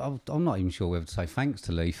 I'm not even sure whether to say thanks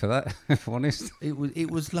to Lee for that. If I'm honest. It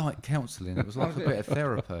was like counselling. It was like a bit of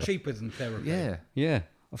therapy. Cheaper than therapy. Yeah. Yeah.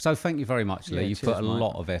 So thank you very much, Lee. Yeah, You've cheers, put a mate.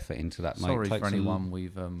 lot of effort into that, mate. Sorry Takes for a anyone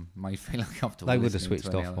we've made feel uncomfortable. They would have listening to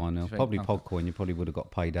switched any off other- by now. Think- Probably okay. Podcoin. You probably would have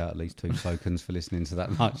got paid out at least 2 tokens for listening to that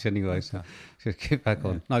much anyway. So just get back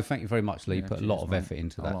on. No, thank you very much, Lee. Yeah, Put a lot cheers, of mate. effort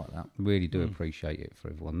into I that. like that. Really do appreciate it for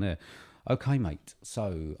everyone there. Okay, mate.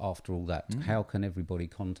 So after all that, how can everybody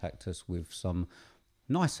contact us with some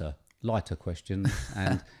nicer, lighter questions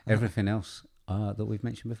and everything else that we've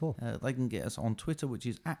mentioned before? They can get us on Twitter, which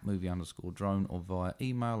is @movie_drone, or via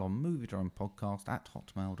email on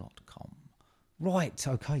moviedronepodcast@hotmail.com. Right.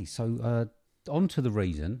 Okay. So on to the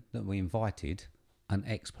reason that we invited an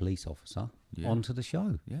ex-police officer onto the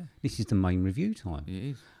show. Yeah. This is the main review time. It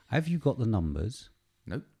is. Have you got the numbers?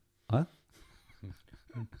 Nope. Huh?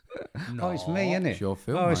 No. Oh, it's me, isn't it? It's your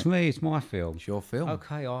film, Oh, it's mate. me. It's my film. It's your film.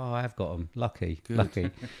 Okay, I have got them. Lucky.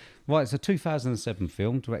 Right, it's a 2007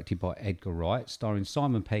 film directed by Edgar Wright, starring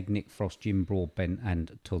Simon Pegg, Nick Frost, Jim Broadbent,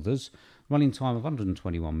 and others. Running time of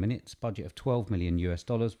 121 minutes, budget of $12 million,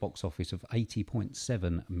 box office of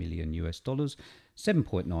 $80.7 million,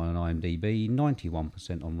 7.9 on IMDb,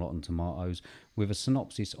 91% on Rotten Tomatoes, with a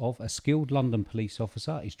synopsis of a skilled London police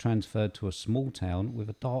officer is transferred to a small town with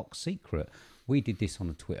a dark secret. We did this on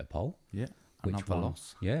a Twitter poll. Yeah. Which Another won.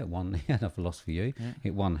 loss. Yeah, it won. Another loss for you. Yeah.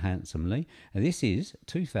 It won handsomely. And this is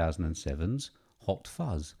 2007's Hot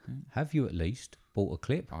Fuzz. Have you at least bought a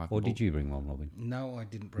clip? I've Or did bought- you bring one, Robin? No, I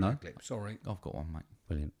didn't bring No? a clip. Sorry. I've got one, mate.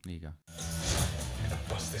 Brilliant. There you go.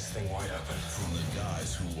 Bust this thing wide open. From the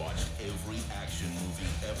guys who watched every action movie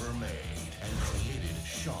ever made and created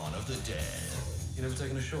Shaun of the Dead. You never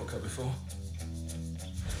taken a shortcut before?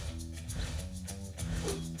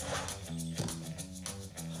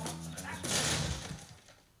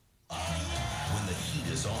 When the heat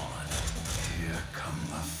is on, here come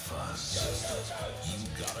the fuzz. You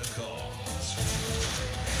gotta call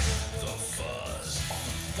the fuzz.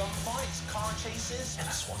 Gunfights, car chases. And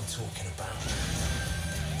that's what I'm talking about.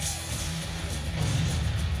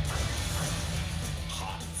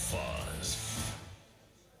 Hot Fuzz.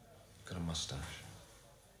 Got a mustache.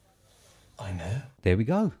 I know. There we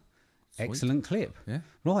go. Excellent clip. Yeah.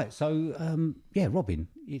 Right, so, Robin,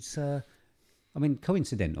 it's I mean,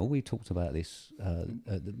 coincidental. We talked about this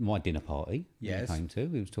at my dinner party. Yes. We came to.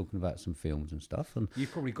 We was talking about some films and stuff. And You've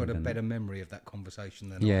probably got a better memory of that conversation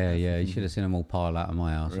than I yeah, have. yeah. You should have seen them all pile out of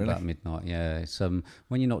my house about midnight. Yeah, it's when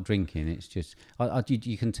you're not drinking, it's just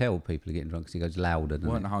you can tell people are getting drunk because it goes louder.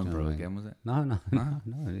 Weren't homebrew again, was it? No.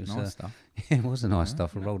 It was Nice stuff. Yeah, it was a nice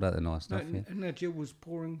stuff. I rolled out the nice stuff. Yeah, No, Jill was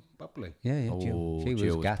pouring bubbly. yeah. Oh, Jill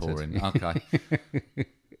Jill was gutted. pouring. Okay.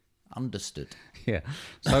 Understood. Yeah.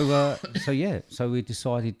 So we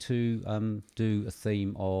decided to do a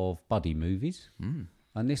theme of buddy movies, and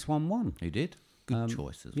this one won. You did. Good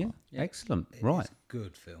choice as Yeah, well. excellent. It's Right. a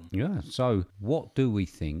good film. Yeah. So, what do we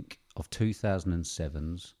think of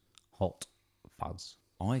 2007's Hot Fuzz?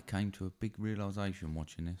 I came to a big realisation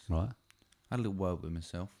watching this. Right. I had a little word with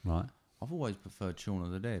myself. Right. I've always preferred Shaun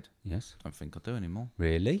of the Dead. Yes. Don't think I do anymore.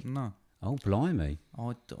 Really? No. Oh, blimey.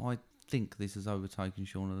 I think this has overtaken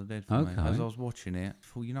Shaun of the Dead for me. Okay. As I was watching it, I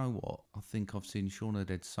thought, you know what? I think I've seen Shaun of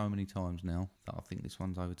the Dead so many times now that I think this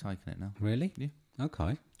one's overtaken it now. Really? Yeah.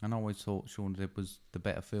 Okay. And I always thought Shaun of the Dead was the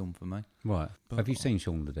better film for me. Right. Have you seen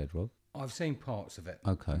Shaun of the Dead, Rob? I've seen parts of it.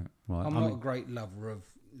 Okay. Right. I'm not a great lover of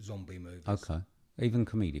zombie movies. Okay. Even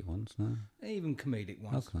comedic ones, no? Even comedic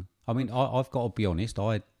ones. Okay. I mean, I've got to be honest.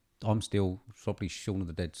 I'm still probably Shaun of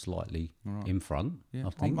the Dead slightly in front. Yeah, I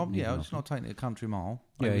think. it's not taking it a country mile.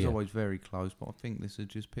 Yeah, It was yeah. always very close, but I think this has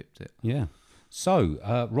just pipped it. Yeah.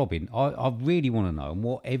 So, Robin, I really want to know, and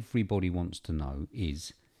what everybody wants to know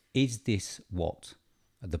is this what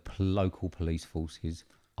the local police forces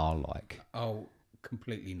are like? Oh,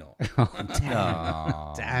 completely not.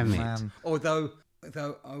 Damn it. Although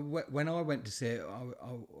when I went to see it,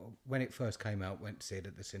 when it first came out, went to see it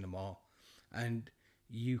at the cinema, and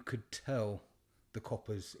you could tell the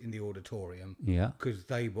coppers in the auditorium, Yeah. because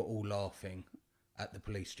they were all laughing at the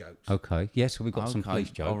police jokes. Okay. Yes, we've got some police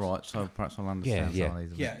jokes. All right, so perhaps I'll understand Yeah, some of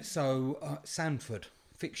these. a bit. Yeah, so Sanford,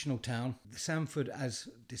 fictional town. Sanford, as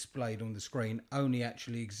displayed on the screen, only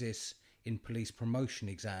actually exists in police promotion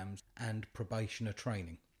exams and probationer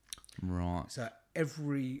training. Right. So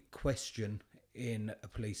every question in a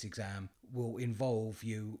police exam will involve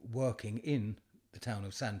you working in the town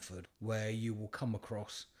of Sanford, where you will come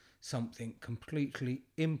across something completely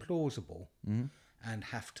implausible and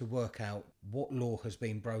have to work out what law has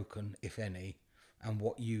been broken, if any, and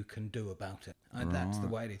what you can do about it. And that's the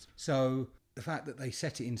way it is. So the fact that they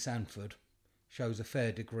set it in Sanford shows a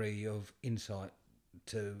fair degree of insight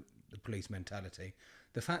to the police mentality.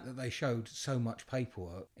 The fact that they showed so much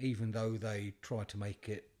paperwork, even though they tried to make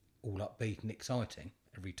it all upbeat and exciting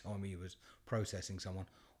every time he was processing someone,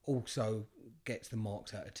 also gets the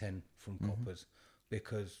marks out of 10 from coppers,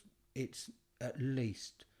 because it's at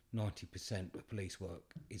least 90% of police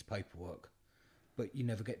work is paperwork, but you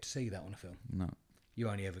never get to see that on a film. No. You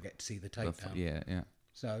only ever get to see the takedown. Yeah.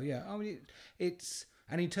 So yeah, I mean it's,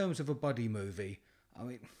 and in terms of a buddy movie, I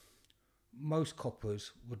mean most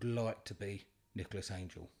coppers would like to be Nicholas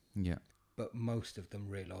Angel, Yeah. but most of them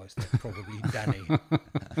realise they're probably Danny.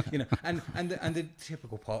 You know, and the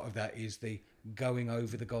typical part of that is the going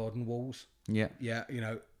over the garden walls. Yeah. Yeah, you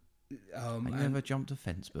know. Have you ever jumped a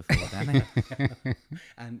fence before, Danny?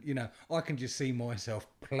 And you know, I can just see myself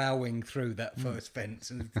ploughing through that first fence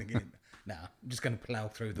and thinking, "Nah, I'm just going to plough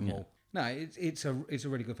through them all." No, it's a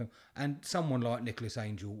really good film, and someone like Nicholas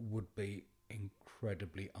Angel would be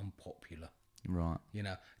incredibly unpopular. Right. You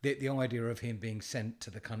know, the idea of him being sent to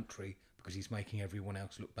the country because he's making everyone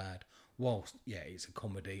else look bad, whilst it's a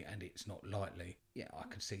comedy and it's not lightly. Yeah, I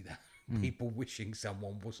can see that. People wishing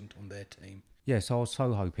someone wasn't on their team. Yeah, so I was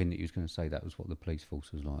so hoping that you was going to say that was what the police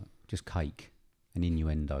force was like. Just cake and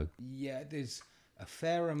innuendo. Yeah, there's a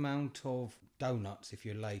fair amount of donuts if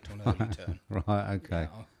you're late on early turn. Right, okay.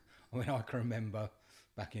 Yeah, I mean, I can remember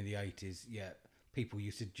back in the 80s, people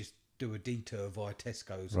used to just do a detour via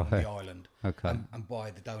Tesco's on Right. the island Okay. and buy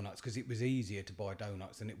the donuts, because it was easier to buy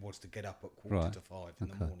donuts than it was to get up at Right. 4:45 in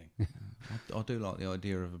the morning. I do like the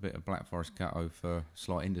idea of a bit of Black Forest Gatto for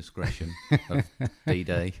slight indiscretion of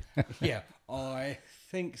DD. Yeah, I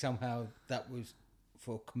think somehow that was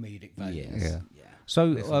for comedic value. Yes. Yeah. So,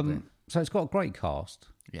 Little bit. so it's got a great cast.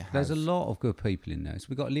 Yeah, There's a has. lot of good people in there. So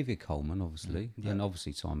we've got Olivia Colman, obviously, and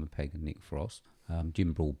obviously Simon Pegg and Nick Frost,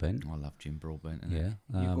 Jim Broadbent. I love Jim Broadbent. innit?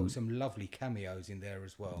 Yeah. You've got some lovely cameos in there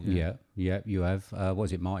as well. Yeah, you have.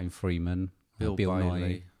 Was it Martin Freeman? Bill Nye?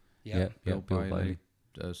 Bailey. Yeah, Bill Bill Bailey.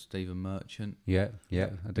 Stephen Merchant. Yeah,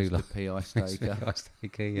 I do The love P.I. Staker.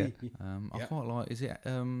 Staker, yeah. I Yeah. quite like, is it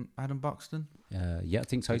Adam Buxton? Yeah, I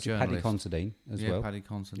think so. The It's Paddy journalist. Considine as well. Paddy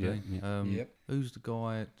Considine. Yeah, Yep. Who's the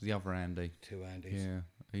guy, the other Andy? Two Andys. Yeah,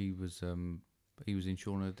 he was in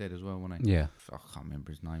Shaun of the Dead as well, wasn't he? Yeah. I can't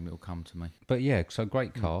remember his name. It'll come to me. But yeah, so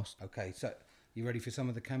great cast. Okay, so You ready for some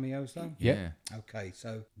of the cameos, though? Yeah. Okay,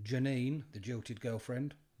 so Janine, the jilted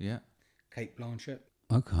girlfriend, Yeah. Kate Blanchett,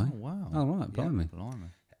 Okay. Oh, wow. Oh, right, blimey. Blimey.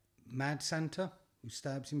 Mad Santa, who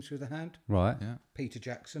stabs him through the hand, Right. Yeah. Peter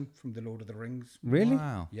Jackson from The Lord of the Rings, Really?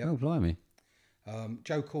 Wow. Yep. Oh, blimey.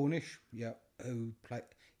 Joe Cornish, who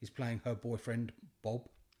is playing her boyfriend Bob.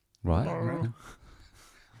 Right.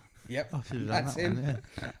 Yep, should've done that's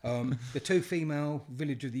that one, him. The two female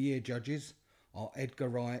Village of the Year judges are Edgar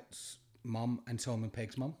Wright's mum and Simon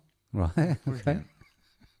Pegg's mum. Right. Okay.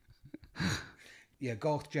 Yeah,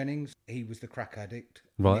 Garth Jennings, he was the crack addict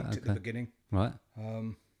Right, nicked at the okay. beginning. Right.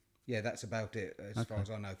 Yeah, that's about it as far as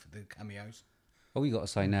I know for the cameos. All you got to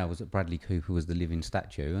say now was that Bradley Cooper was the living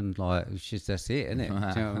statue, and like it's just that's it, isn't it? Do you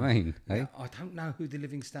know what I mean? Yeah, I don't know who the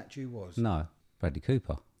living statue was. No, Bradley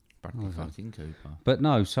Cooper. Bradley fucking Cooper. But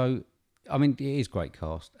no, so I mean, it is great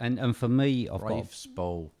cast, and for me, I've got. Rafe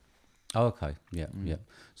Spall. Oh, okay, yeah, yeah.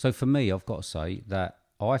 So for me, I've got to say that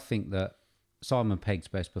I think that Simon Pegg's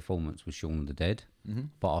best performance was Shaun of the Dead,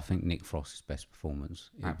 but I think Nick Frost's best performance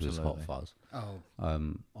was Hot Absolutely. Fuzz. Oh,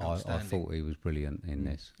 I Outstanding. thought he was brilliant in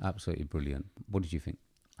this, absolutely brilliant. What did you think?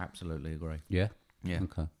 Absolutely agree. Yeah, Yeah.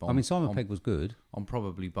 okay. But I mean, I'm- Simon I'm- Pegg was good. On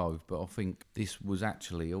probably both, but I think this was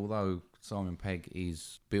actually, although Simon Pegg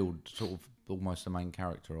is billed sort of almost the main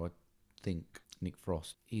character, I think Nick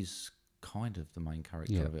Frost is kind of the main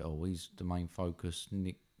character Yeah. of it all. He's the main focus.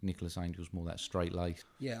 Nicholas Angel's more that straight lace.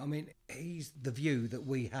 yeah. I mean, he's the view that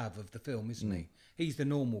we have of the film, isn't he? He's the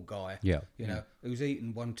normal guy. Yeah. You know, who's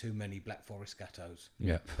eaten one too many Black Forest Gattos.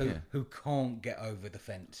 Yeah, Who can't get over the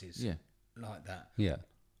fences. Yeah. Like that. yeah,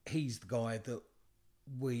 He's the guy that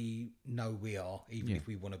we know we are, even if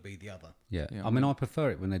we want to be the other. yeah. Yeah, I mean, I prefer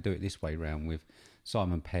it when they do it this way round with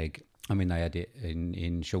Simon Pegg. I mean, they had it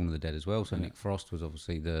in Shaun of the Dead as well. So Nick Frost was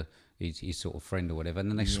obviously his sort of friend or whatever, and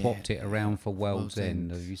then they swapped it around for World's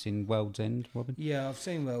End. Have you seen World's End, Robin? Yeah, I've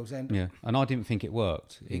seen World's End. Yeah, and I didn't think it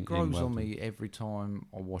worked. It grows on me every time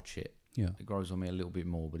I watch it. Yeah. It grows on me a little bit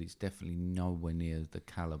more, but it's definitely nowhere near the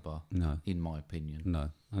calibre, No. in my opinion. No,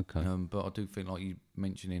 okay. But I do think, like you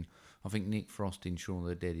mentioning, I think Nick Frost in Shaun of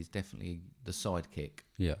the Dead is definitely the sidekick,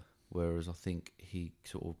 Yeah, whereas I think he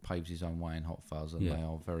sort of paves his own way in Hot Fuzz, and Yeah. they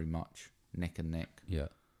are very much neck and neck. yeah,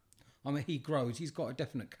 I mean, he grows. He's got a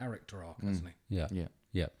definite character arc, hasn't he? yeah, Yeah.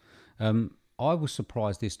 yeah. I was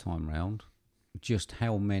surprised this time round just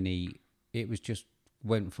how many. It was just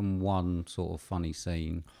went from one sort of funny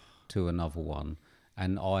scene to another one,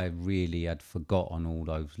 and I really had forgotten all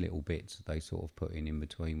those little bits that they sort of put in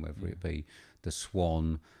between, whether it be the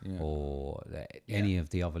swan or any of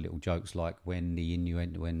the other little jokes, like when the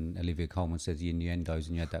innuendo, when Olivia Colman says the innuendos,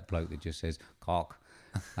 and you had that bloke that just says cock.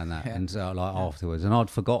 And that, and so like afterwards, and I'd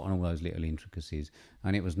forgotten all those little intricacies,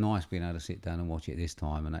 and it was nice being able to sit down and watch it this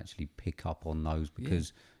time and actually pick up on those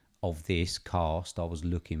because of this cast. I was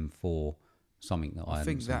looking for something that I I hadn't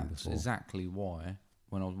think seen that's before. exactly why,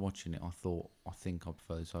 when I was watching it, I think I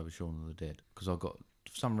prefer this over Shaun of the Dead, because I got,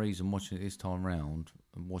 for some reason, watching it this time round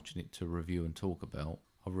and watching it to review and talk about,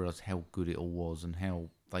 I realised how good it all was and how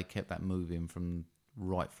they kept that moving from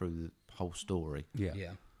right through the whole story. Yeah,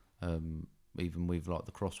 Yeah. Even with like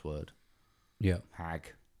the crossword yeah,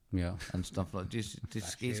 hag yeah, and stuff like just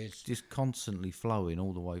it's Flashes. just constantly flowing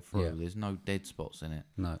all the way through. Yeah. There's no dead spots in it.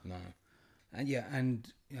 no, No. And you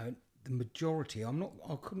know, the majority, I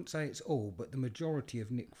couldn't say it's all, but the majority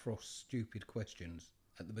of Nick Frost's stupid questions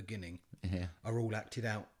at the beginning Yeah. are all acted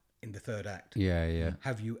out in the third act. yeah, yeah,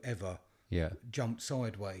 Have you ever yeah, jumped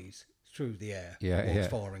sideways through the air Yeah, whilst yeah.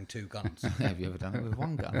 firing two guns? Have you ever done it with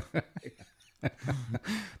one gun?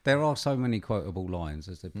 There are so many quotable lines,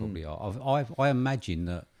 as there probably are. I imagine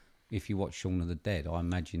that if you watch Shaun of the Dead, I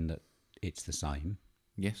imagine that it's the same.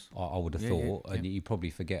 Yes. I would have Yeah, thought, yeah, and you probably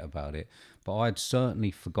forget about it. But I'd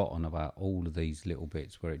certainly forgotten about all of these little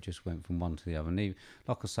bits where it just went from one to the other. And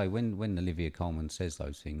like I say, when Olivia Colman says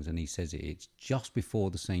those things, and he says it, it's just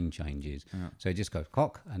before the scene changes. So it just goes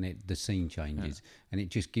cock, and the scene changes, and it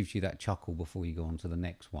just gives you that chuckle before you go on to the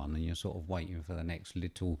next one, and you're sort of waiting for the next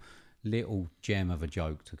little gem of a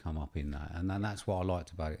joke to come up in that, and that's what I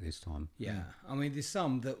liked about it this time. Yeah, I mean, there's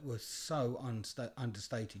some that were so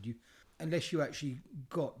understated. Unless you actually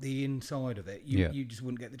got the inside of it, you just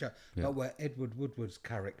wouldn't get the joke. Yeah. But where Edward Woodward's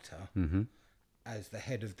character, as the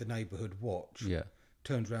head of the neighbourhood watch, Yeah.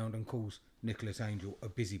 turns around and calls Nicholas Angel a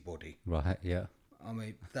busybody. Right, yeah, I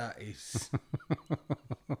mean, that is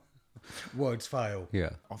words fail.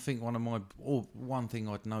 yeah, I think one thing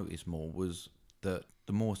I'd noticed more was that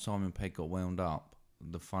the more Simon Pegg got wound up,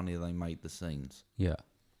 the funnier they made the scenes. yeah,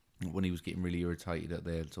 When he was getting really irritated at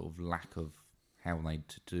their sort of lack of how they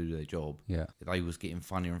to do their job. Yeah. They was getting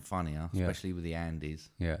funnier and funnier, Yeah. especially with the Andys.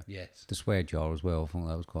 Yeah. Yes. The swear jar as well. I thought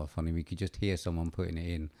that was quite funny. We could just hear someone putting it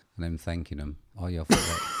in and them thanking them. Oh yeah, I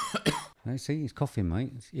thought that. No, see, he's coughing,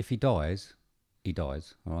 mate. If he dies, he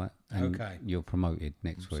dies. All right. And Okay. You're promoted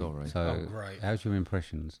next week. sorry. So, Oh, great. how's your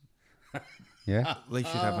impressions? Yeah. At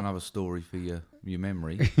least you'd have another story for your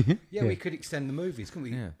memory. Yeah, we could extend the movies,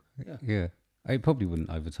 couldn't we? Yeah. Yeah. It probably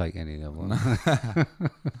wouldn't overtake any of the other ones.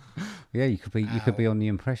 Yeah, you could be on the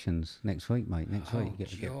impressions next week, mate. Next week,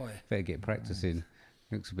 better get practicing.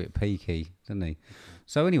 Looks a bit peaky, doesn't he?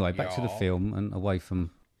 So anyway, back to the film and away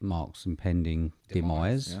from Mark's impending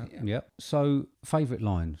demise. Yep. So favourite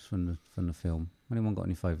lines from the film. Anyone got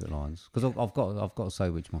any favourite lines? Because I've got to say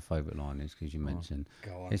which my favourite line is because you mentioned.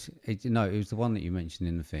 Go on. It was the one that you mentioned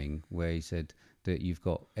in the thing where he said that you've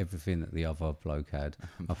got everything that the other bloke had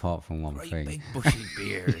apart from one thing. Big bushy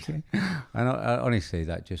beard. And I, honestly,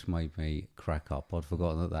 that just made me crack up. I'd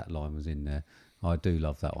forgotten that line was in there. I do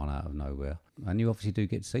love that one out of nowhere. And you obviously do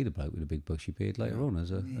get to see the bloke with a big bushy beard later on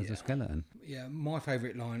as a skeleton. Yeah, my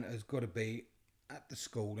favourite line has got to be at the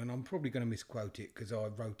school, and I'm probably going to misquote it because I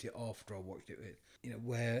wrote it after I watched it. You know,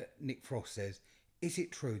 where Nick Frost says, "Is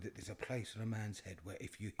it true that there's a place on a man's head where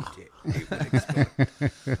if you hit it, it will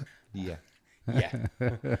explode?" Yeah. Yeah,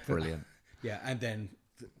 Brilliant. yeah, and then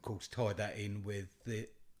of course tie that in with the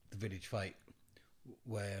Village Fate,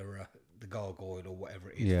 where the gargoyle or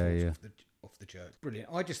whatever it is falls off the church. Brilliant.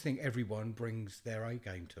 I just think everyone brings their A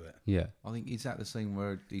game to it. Yeah. I think it's at the scene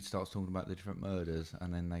where he starts talking about the different murders,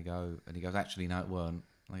 and then they go, and he goes, "Actually, no, it weren't."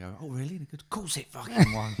 And they go, "Oh, really?" And he goes, "Of course it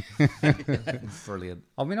fucking won." Brilliant.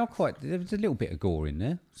 I mean, there was a little bit of gore in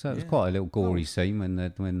there, so it was quite a little gory scene when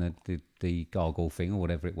the gargoyle thing or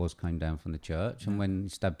whatever it was came down from the church, and when he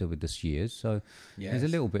stabbed her with the shears. So there's a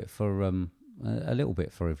little bit for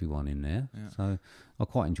everyone in there. Yeah. So I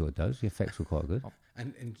quite enjoyed those. The effects were quite good.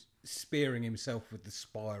 And spearing himself with the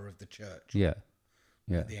spire of the church. Yeah.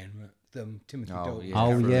 Yeah. At the end, Timothy Oh, Dalton. yeah.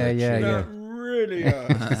 Oh yeah. That really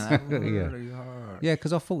hurts. Really hard. Yeah,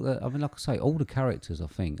 because I thought that, I mean, like I say, all the characters, I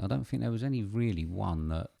don't think there was any really one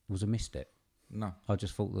that was a misstep. No. I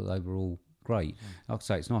just thought that they were all great. Like I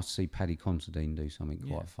say, it's nice to see Paddy Considine do something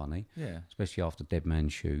quite funny. Yeah. Especially after Dead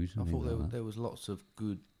Man's Shoes. I thought like there was lots of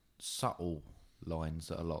good, subtle lines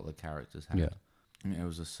that a lot of the characters had. Yeah. I mean, there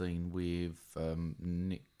was a scene with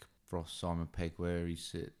Nick Frost, Simon Pegg, where he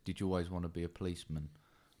said, "Did you always want to be a policeman?"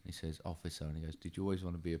 He says, "Officer," and he goes, "Did you always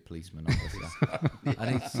want to be a policeman, officer?"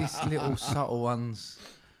 And it's just little subtle ones.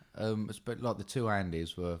 Like the two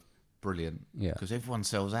Andys were brilliant. Yeah. Because everyone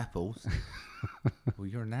sells apples. Well,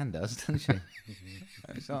 you're an Andas, don't you?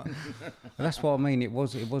 It's like, That's what I mean. It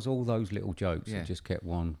was all those little jokes Yeah. that just kept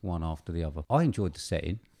one after the other. I enjoyed the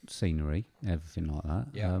setting, scenery, everything like that.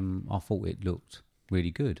 Yeah. I thought it looked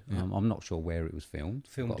really good. I'm not sure where it was filmed.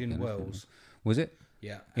 Filmed Forgot in to be honest. Wells. Was it?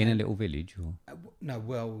 Yeah. In a little village? Or? No,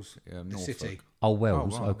 Wells, the Norfolk. city. Oh,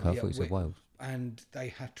 Wells. right. Okay, I Yeah, thought you said Wales. And they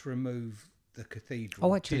had to remove the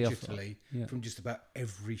cathedral Oh, actually, digitally from just about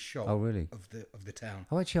every shot Oh, really? of the town.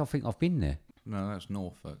 Oh, actually, I think I've been there. no, that's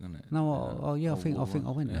Norfolk, isn't it? No, I think I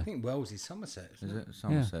went I there. think Wells is Somerset. Is Isn't it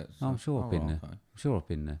Somerset? Yeah, I'm sure I've been there. Okay. I'm sure I've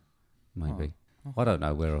been there. Maybe. I don't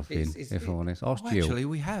know where I've been, It's- if I'm honest. Ask Oh, Jill. actually,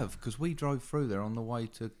 we have, because we drove through there on the way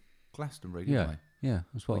to Glastonbury, didn't Yeah, we? yeah,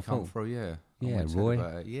 that's what We I come thought. through, yeah. Yeah, And we said Roy.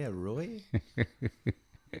 about it. Yeah, Roy.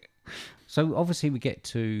 So obviously we get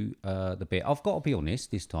to the bit. I've got to be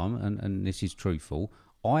honest this time, and this is truthful.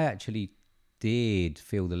 I actually did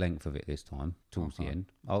feel the length of it this time towards the end.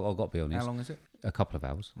 I've got to be honest. How long is it? A couple of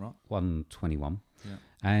hours. Right. 1:21. Yeah.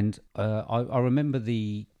 And I remember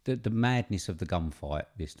the madness of the gunfight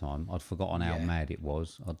this time. I'd forgotten how mad it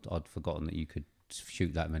was. I'd forgotten that you could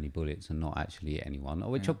shoot that many bullets and not actually hit anyone,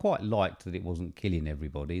 which I quite liked, that it wasn't killing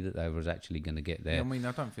everybody, that they was actually going to get there. Yeah, I mean,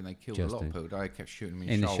 I don't think they killed a lot of people. They kept shooting them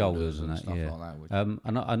in the shoulders and that, stuff yeah. like that. Which,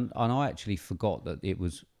 And I actually forgot that it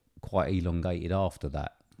was quite elongated after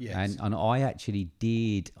that. Yes. And I actually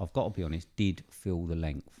did, I've got to be honest, did feel the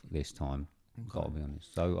length this time. Got to be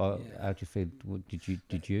honest. So how do you feel?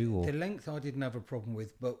 Did you or? The length I didn't have a problem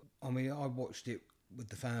with, but I mean, I watched it with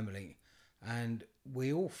the family, and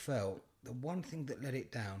we all felt the one thing that let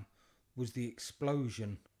it down was the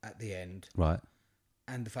explosion at the end, Right.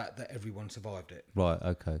 and the fact that everyone survived it. Right.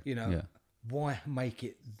 Okay. You know, Yeah. why make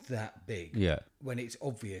it that big? Yeah. When it's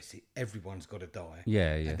obvious everyone's got to die.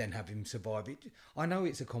 Yeah, yeah. And then have him survive it. I know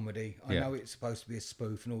it's a comedy. I know it's supposed to be a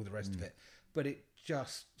spoof and all the rest of it, but it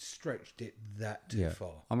just stretched it that too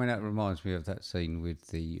far. I mean, that reminds me of that scene with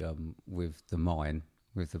the mine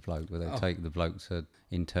with the bloke, where they take the bloke to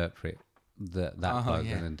interpret that bloke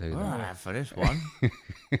going to do Well, that. for this one.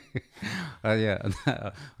 Yeah, and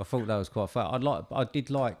I thought that was quite fun. I did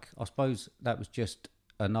like. I suppose that was just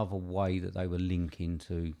another way that they were linking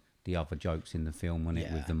to the other jokes in the film, wasn't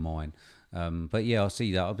it, with the mine. But yeah, I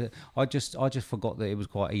see that. I just forgot that it was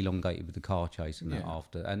quite elongated with the car chase and that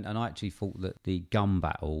after. And I actually thought that the gun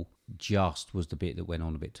battle just was the bit that went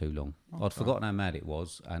on a bit too long. Okay. I'd forgotten how mad it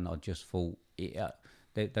was, and I just thought it.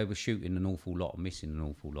 They were shooting an awful lot, missing an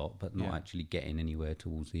awful lot, but not actually getting anywhere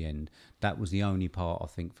towards the end. That was the only part, I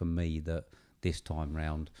think, for me that this time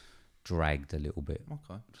round dragged a little bit.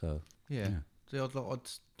 Okay. So Yeah. See, I'd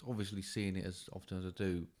obviously seeing it as often as I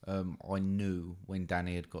do. I knew when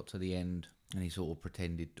Danny had got to the end and he sort of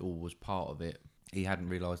pretended or was part of it. He hadn't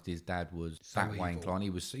realised his dad was that way inclined. He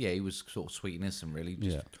was sort of sweet and innocent, really.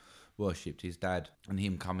 Just worshipped his dad, and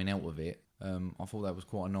him coming out of it. I thought that was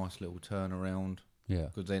quite a nice little turnaround. Yeah.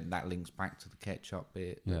 Because then that links back to the ketchup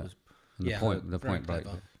bit. Yeah. Was, And the point break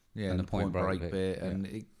bit. Yeah, and the point break bit.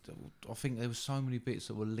 And I think there were so many bits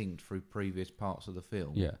that were linked through previous parts of the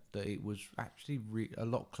film that it was actually a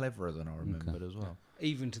lot cleverer than I remembered as well.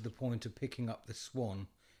 Even to the point of picking up the swan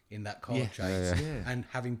in that car chase. And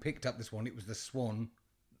having picked up the swan, it was the swan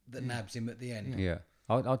that nabs him at the end. Yeah.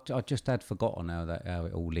 I just had forgotten how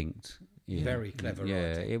it all linked. Yeah. Very clever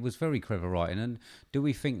writing. It was very clever writing. And do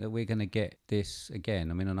we think that we're going to get this again?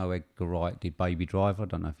 I mean, I know Edgar Wright did Baby Driver. I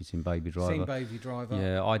don't know if you've seen Baby Driver. Seen Baby Driver.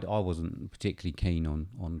 Yeah, I wasn't particularly keen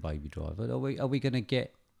on Baby Driver. Are we going to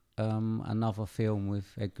get another film with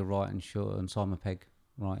Edgar Wright and Simon Pegg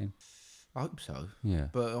writing? I hope so. Yeah.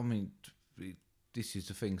 But, I mean, this is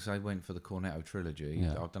the thing. So they went for the Cornetto trilogy.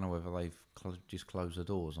 Yeah. I don't know whether they've just closed the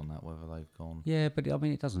doors on that, whether they've gone... Yeah, but, I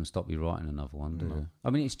mean, it doesn't stop you writing another one, does it? I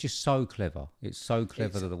mean, it's just so clever. It's so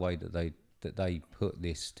clever the way that they put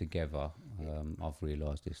this together, I've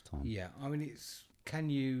realised this time. Yeah, I mean, can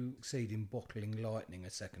you succeed in bottling lightning a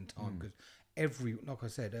second time? Because like I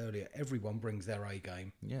said earlier, everyone brings their A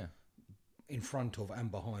game. Yeah. In front of and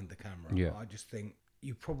behind the camera. Yeah. I just think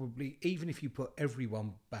you probably, even if you put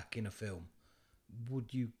everyone back in a film,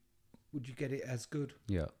 would you get it as good?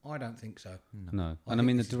 Yeah. I don't think so. No. I And I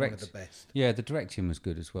mean, think this is one of the best. Yeah, the directing was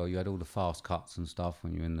good as well. You had all the fast cuts and stuff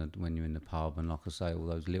when you're in the pub, and like I say, all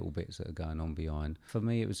those little bits that are going on behind. For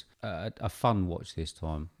me, it was a fun watch this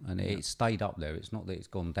time, and it stayed up there. It's not that it's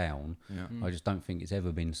gone down. Yeah. I just don't think it's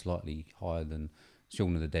ever been slightly higher than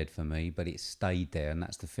Shaun of the Dead for me, but it stayed there, and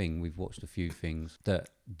that's the thing. We've watched a few things that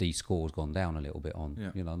the score's gone down a little bit on.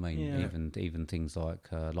 Yeah. You know what I mean? Yeah. Even things like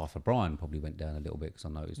Life of Brian probably went down a little bit because I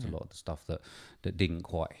noticed a lot of the stuff that didn't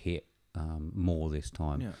quite hit more this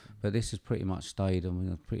time. Yeah. But this has pretty much stayed. I mean,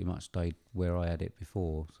 I've pretty much stayed where I had it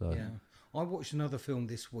before. So Yeah. I watched another film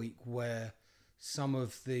this week where some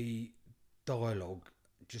of the dialogue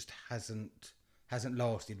just hasn't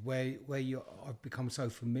lasted. Where I've become so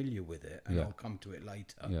familiar with it, and I'll come to it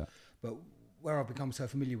later. Yeah. But where I've become so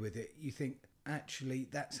familiar with it, you think actually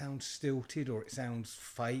that sounds stilted, or it sounds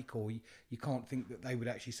fake, or you can't think that they would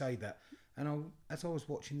actually say that. And as I was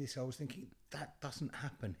watching this, I was thinking that doesn't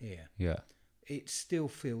happen here. yeah, It still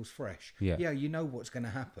feels fresh. Yeah. You know what's going to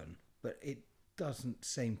happen, but it doesn't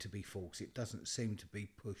seem to be forced. It doesn't seem to be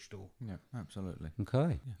pushed or... Yeah, absolutely.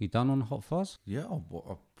 okay. You done on Hot Fuzz? Yeah,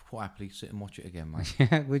 I'll quite happily sit and watch it again, mate.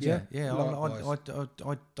 Yeah, would you? Yeah, Likewise.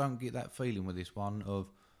 I don't get that feeling with this one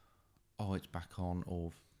of, it's back on,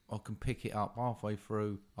 or I can pick it up halfway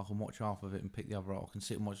through, I can watch half of it and pick the other up, I can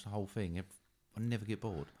sit and watch the whole thing. I never get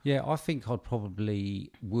bored. Yeah, I think I probably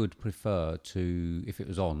would prefer to, if it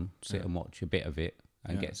was on, sit and watch a bit of it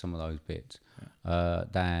and get some of those bits.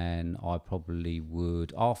 Then I probably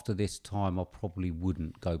would, after this time, I probably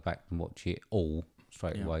wouldn't go back and watch it all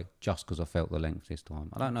straight away, just because I felt the length this time.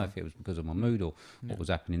 I don't know if it was because of my mood or what was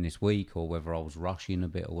happening this week, or whether I was rushing a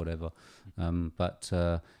bit or whatever. But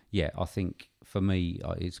I think for me,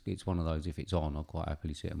 it's one of those, if it's on, I'll quite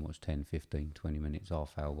happily sit and watch 10, 15, 20 minutes,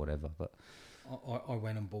 half hour, whatever. But I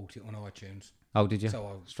went and bought it on iTunes. oh, did you?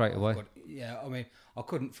 So Straight away? I mean, I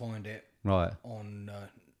couldn't find it Right. on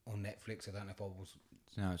Netflix. I don't know if I was...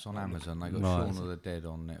 No, it's on Amazon. They got Right. Shaun of the Dead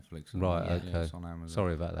on Netflix. Right, Yeah, okay. it's on Amazon.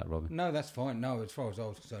 Sorry about that, Robin. No, that's fine. No, as far as I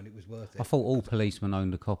was concerned, it was worth I it. thought all policemen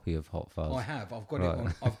owned a copy of Hot Fuzz. I have. I've got Right. it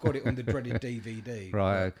on. I've got it on the dreaded DVD.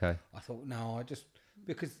 Right, but okay. I thought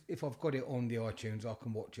because if I've got it on the iTunes, I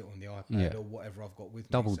can watch it on the iPad Yeah. or whatever I've got with me.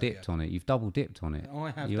 Double So, dipped on it. You've double dipped on it. I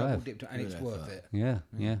have You double dipped, and it's Good worth effort. it.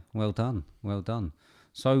 Yeah. Well done. Well done.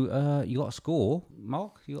 So you got a score,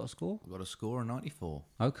 Mark? You got a score? I've got a score of 94.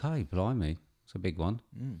 Okay, blimey, it's a big one.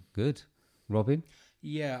 Good, Robin.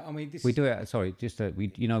 Yeah, I mean, this We do it. Sorry, just we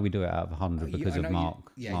do it out of 100 because I of know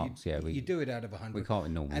Mark's. you do it out of 100. we can't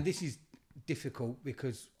ignore. And this is difficult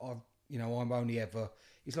because I've You know, I'm only ever.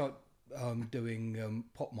 It's like doing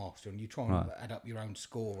Popmaster, and you try and add up your own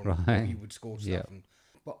score and how you would score stuff. Yeah.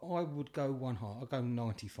 But I would go one higher. I'd go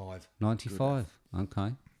 95. 95. Okay.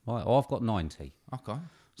 Right. Well, I've got 90. Okay.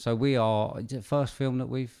 So we are the first film that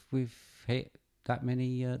we've hit that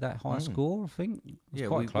many that high score. I think it's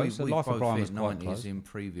quite close. The we Life of both Brian hit was quite 90s close. in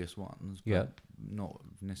previous ones, but Yeah. not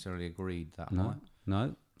necessarily agreed that No, high.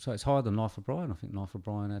 no. So it's higher than Life of Brian. I think Life of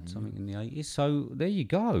Brian had something in the 80s. So there you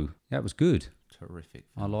go. That was good. Terrific.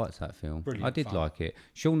 I liked that film. Brilliant I did fun. like it.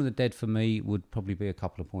 Shaun of the Dead for me would probably be a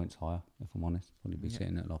couple of points higher, if I'm honest. Probably be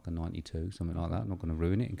sitting at like a 92, something like that. I'm not going to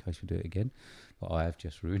ruin it in case we do it again, but I have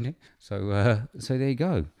just ruined it. So so there you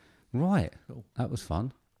go. Right. Cool. That was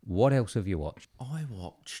fun. What else have you watched? I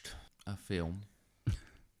watched a film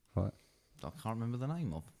Right. that I can't remember the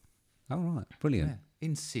name of. All right. Brilliant. Yeah.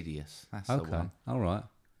 Insidious. That's the Okay. one. All right.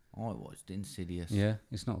 I watched Insidious. Yeah.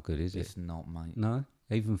 It's not good, is it? It's not, mate. No.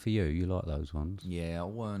 Even for you, you like those ones. Yeah,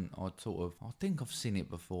 I think I've seen it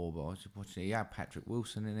before, but I was just watching it. Yeah, Patrick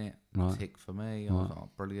Wilson in it. Right. Tick for me. I was like, oh,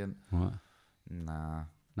 brilliant. Right. Nah.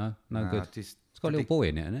 No. No Nah, good. Just It's got a little boy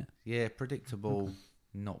in it, isn't it? Yeah, predictable.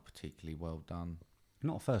 Not particularly well done.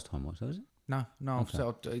 Not a first time watch, though, is it? No, Okay.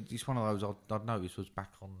 so it's one of those I'd noticed was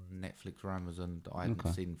back on Netflix or Amazon that I hadn't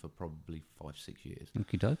Okay. seen for probably 5-6 years.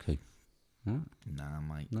 Okie dokie. Right. Nah,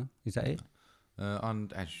 mate. No. Is that it?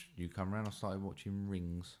 And as you come around, I started watching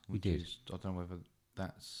Rings. You Which did? is, I don't know whether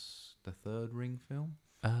that's the third Ring film.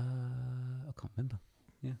 I can't remember.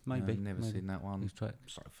 Yeah, maybe. Never maybe. seen that one. Lose track.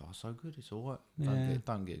 So far, so good. It's all right. Yeah.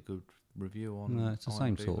 Don't get a good review on. No, it's the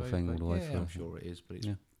same IMDb, sort of thing all but the way yeah, through. I'm sure it is, but it's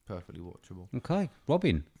Yeah. perfectly watchable. Okay,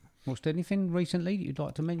 Robin, watched anything recently that you'd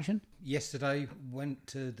like to mention? Yesterday, went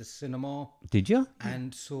to the cinema Did you?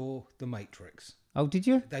 and saw The Matrix. Oh, did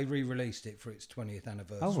you? They re-released it for its 20th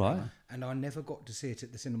anniversary. Oh, right. And I never got to see it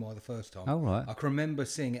at the cinema the first time. Oh, right. I can remember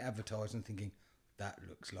seeing it advertised and thinking, that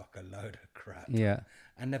looks like a load of crap. Yeah.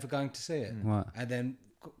 And never going to see it. Right. And then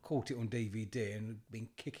caught it on DVD and been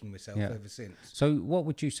kicking myself Yeah. ever since. So, what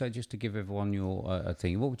would you say, just to give everyone your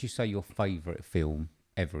thing, what would you say your favourite film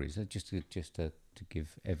ever is? Just to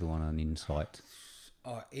give everyone an insight.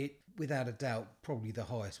 It, without a doubt, probably the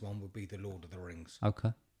highest one would be The Lord of the Rings.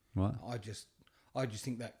 Okay, right. I just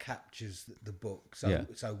think that captures the book Yeah.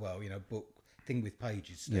 so well. You know, book thing with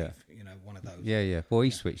pages, Steve. Yeah. You know, one of those. Yeah, yeah. Well, he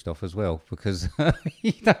switched off as well because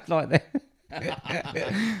he don't like that.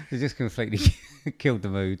 He just completely killed the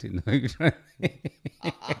mood in the mood.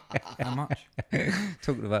 How much?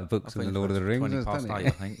 Talking about books and the Lord of the Rings. 20 past doesn't 8, it? I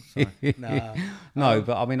think. So. Nah. No,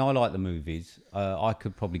 but I mean, I like the movies. I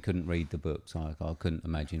couldn't read the books. I couldn't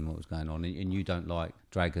imagine what was going on. And you don't like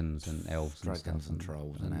dragons and elves, Dragons and and stuff.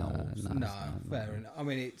 trolls and elves. No, fair enough. I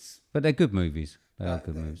mean, it's But they're good movies. They are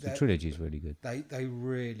good that- movies. The that- trilogy is really good. they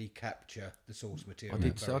really capture the source material. I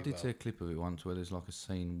did very see a clip of it once where there's like a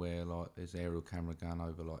scene where like there's aerial camera going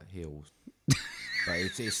over like hills. But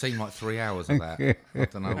it seemed like 3 hours of that. I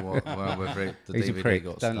don't know whether the He's a DVD prick.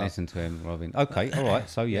 got Don't stuck. listen to him, Robin. Okay, all right.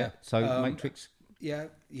 So yeah. So Matrix. Yeah,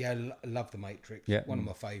 love The Matrix. Yeah. One of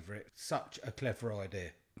my favourite. Such a clever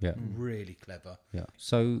idea. Yeah. Really clever. Yeah.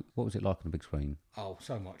 So what was it like on the big screen? Oh,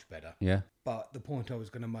 so much better. Yeah. But the point I was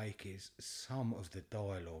going to make is some of the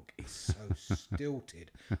dialogue is so stilted.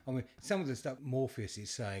 I mean, some of the stuff Morpheus is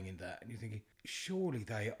saying in that, and you're thinking, surely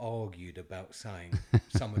they argued about saying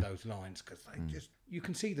some of those lines because they just, you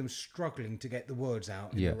can see them struggling to get the words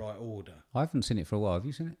out in Yeah. the right order. I haven't seen it for a while. Have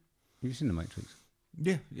you seen it? Have you seen The Matrix?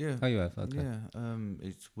 Yeah, yeah. Oh, you have. Okay. Yeah,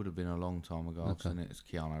 it would have been a long time ago. I've Okay. seen it. It's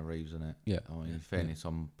Keanu Reeves in it. Yeah. I mean, in fairness,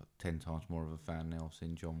 I'm 10 times more of a fan now. I've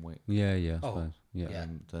seen John Wick Yeah. Yeah. I Oh, suppose. Yeah. yeah.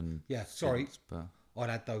 than Yeah, sorry. since, but I'd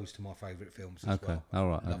add those to my favourite films as Okay. well. All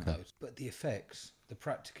right. Love Okay. those. But the effects, the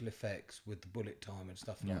practical effects with the bullet time and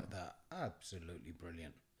stuff like that, absolutely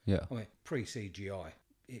brilliant. Yeah. I mean, pre-CGI,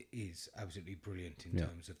 it is absolutely brilliant in Yeah.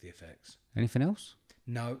 terms of the effects. Anything else?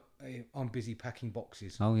 No, I'm busy packing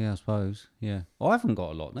boxes. Oh yeah, I suppose. Yeah. I haven't got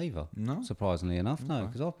a lot neither. No? Surprisingly enough, no,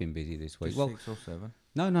 because I've been busy this week. just Well, 6 or 7.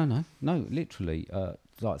 no. Literally,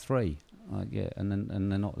 like 3. Yeah, and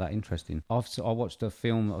they're not that interesting. I watched a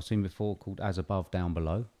film that I've seen before called As Above, Down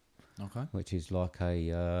Below, Okay. which is like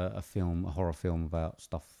a horror film about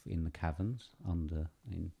stuff in the caverns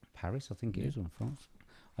in Paris, I think it is, or in France.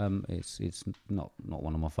 It's not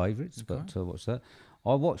one of my favourites, but what's that?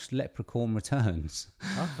 I watched Leprechaun Returns,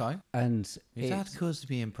 Okay. and Is that because of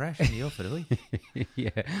the impression you offered, are we? yeah,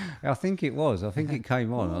 I think it was. I think it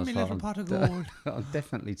came on. I was me like, little pot of gold. I'm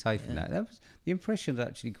definitely taking that. That was the impression's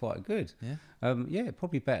actually quite good. Yeah. Yeah,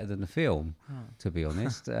 probably better than the film, to be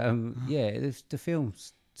honest. Yeah, the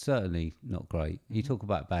film's certainly not great. You talk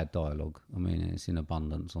about bad dialogue. I mean, it's in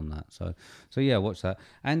abundance on that. So yeah, watch that.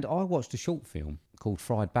 And I watched a short film called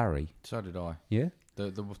Fried Barry. So did I. Yeah.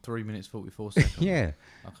 The 3 minutes 44 seconds. Yeah.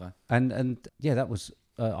 Okay. And yeah, that was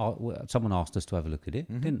someone asked us to have a look at it,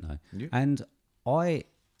 didn't they? Yeah. And I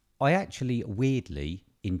actually weirdly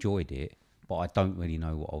enjoyed it, but I don't really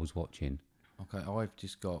know what I was watching. Okay, I've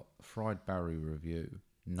just got Fried Barry review.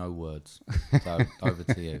 No words. So over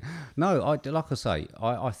to you. No, like I say,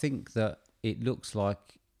 I think that it looks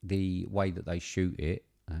like the way that they shoot it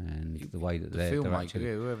and the way that they're actually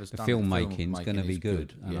whoever's the done filmmaking is going to be is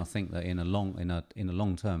good. And yeah. I think that in a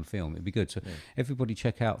long term film it'd be good. So everybody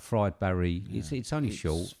check out Fried Barry. It's only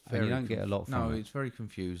short and you don't get a lot from it. it's very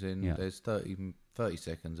confusing. Yeah. There's 30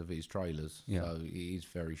 seconds of his trailers, Yeah. so it is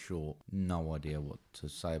very short. No idea what to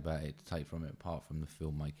say about it, to take from it, apart from the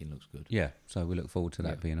filmmaking looks good. Yeah, so we look forward to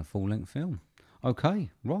that being a full length film. Okay,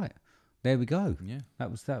 right. There we go. Yeah.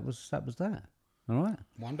 That was that. All right.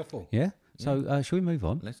 Wonderful. Yeah. So shall we move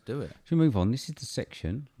on? Let's do it. Shall we move on? This is the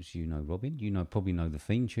section, as you know, Robin. You probably know the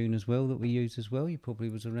theme tune as well that we use as well. You probably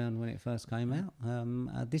was around when it first came out.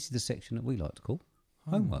 This is the section that we like to call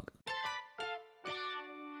Homework.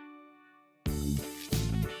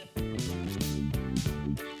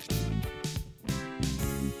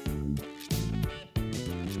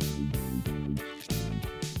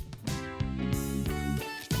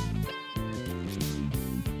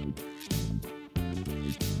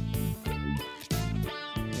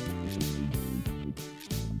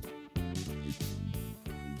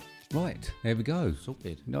 Right, there we go.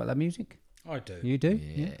 Sorted. You like that music? I do. You do?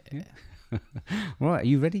 Yeah. Right, are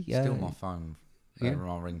you ready? Still my phone. yeah.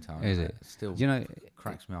 My ringtone. Is it? Still Do you know,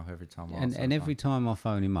 cracks me up every time. I and answer the every phone. time I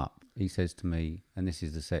phone him up, he says to me, and this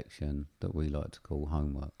is the section that we like to call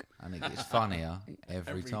homework. And it gets funnier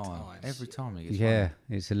every time. time. Every time it gets Yeah, funnier.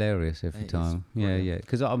 it's hilarious every It is time. Yeah, brilliant. yeah.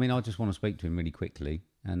 Because I mean, I just want to speak to him really quickly,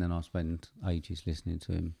 and then I spend ages listening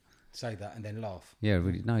to him. Say that and then laugh. Yeah,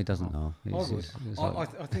 really. No, he doesn't laugh. I It's- would. it's I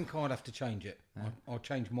like- I think I'd have to change it. I'll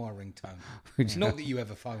change my ringtone. Not that you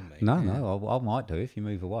ever phone me. No, I might do if you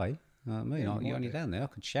move away. I mean, Yeah, you you're might only do. down there. I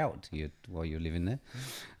could shout to you while you're living there.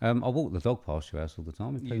 I walk the dog past your house all the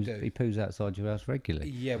time. You do. He poos outside your house regularly.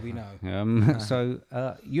 Yeah, we know. So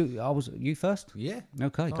you first. Yeah.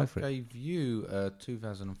 Okay, go I for it. gave you a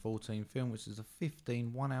 2014 film, which is a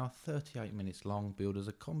 1 hour, 38 minutes long, billed as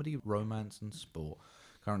a comedy, romance, and sport.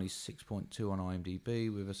 Currently 6.2 on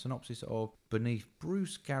IMDb, with a synopsis of: beneath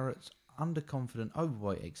Bruce Garrett's underconfident,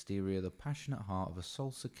 overweight exterior, the passionate heart of a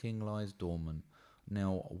salsa king lies dormant.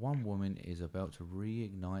 Now, one woman is about to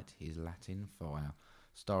reignite his Latin fire.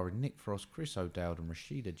 Starring Nick Frost, Chris O'Dowd, and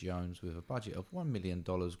Rashida Jones, with a budget of $1 million,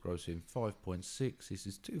 grossing 5.6. This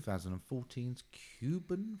is 2014's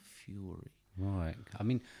Cuban Fury. Right. I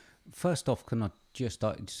mean, first off, can I just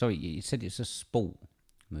sorry, you said it's a sport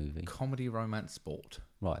movie. Comedy, romance, sport.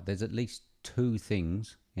 Right. There's at least two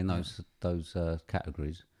things in those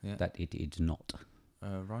categories Yeah. that it is not.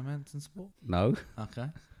 Romance and sport? No. Okay.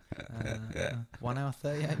 1 hour,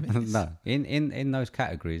 38 minutes? No, in those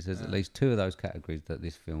categories, there's at least two of those categories that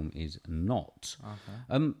this film is not.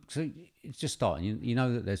 Okay. So it's just starting. You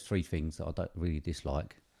know that there's three things that I don't really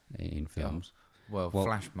dislike in films. Well, Well,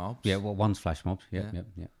 flash mobs. Yeah, well, one's flash mobs. Yeah.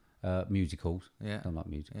 Yeah. Musicals. Yeah. Don't like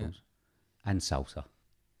musicals. And salsa.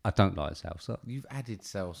 I don't like salsa. You've added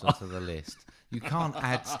salsa to the list. You can't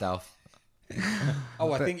add stuff.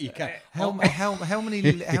 Oh, I think you can. How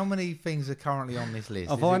many things are currently on this list?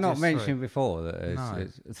 Have Is I it not just mentioned three? before that No.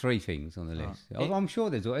 there's three things on the list? It- I'm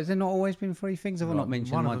sure has there not always been three things? Have I Right, not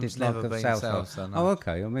mentioned one my of them's dislike never of been salsa? salsa, no. Oh,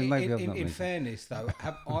 okay. I mean, maybe I've not In mentioned. fairness, though,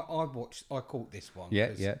 I caught this one. Yeah,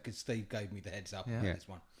 cause, yeah. Because Steve gave me the heads up Yeah. on Yeah. this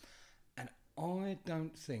one, and I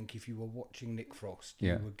don't think if you were watching Nick Frost,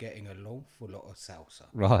 Yeah. you were getting an awful lot of salsa.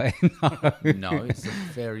 Right. No, it's a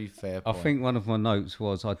very fair I point. think one of my notes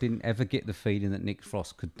was I didn't ever get the feeling that Nick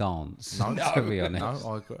Frost could dance. No, to be honest.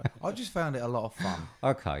 No, I agree. I just found it a lot of fun.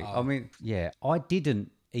 Okay. Oh. I mean, yeah, I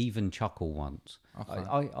didn't even chuckle once.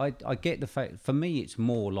 Okay. I get the fact. For me, it's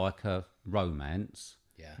more like a romance.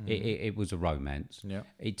 Yeah. It was a romance. Yeah.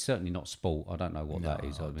 It's certainly not sport. I don't know what that No,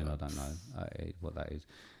 is. I I mean, I don't. don't know what that is.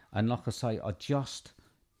 And like I say, I just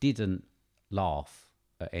didn't laugh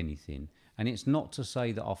at anything. And it's not to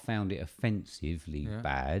say that I found it offensively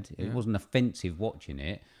bad. It wasn't offensive watching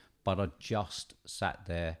it, but I just sat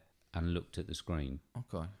there and looked at the screen.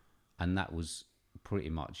 Okay. And that was pretty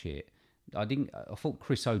much it. I thought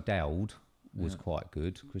Chris O'Dowd was quite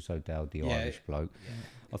good. Chris O'Dowd, the Yeah. Irish bloke.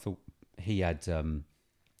 I thought he had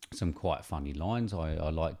some quite funny lines. I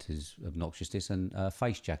liked his obnoxiousness, and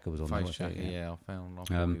Face Jacker was on there. Face wasn't Jacker, he? I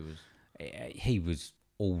thought he was. He was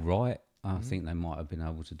all right. I think they might have been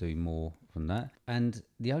able to do more from that. And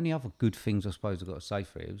the only other good things I suppose I've got to say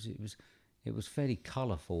for it was fairly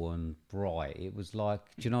colourful and bright. It was like,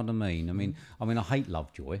 do you know what I mean? I mean, I hate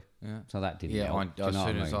Lovejoy, so that didn't Yeah, help. Do you as know what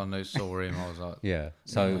soon as mean? I saw him, I was like, Yeah,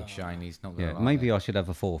 so Shane, he's not going yeah, to like maybe that. I should have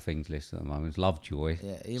a 4 things list at the moment. It's Lovejoy,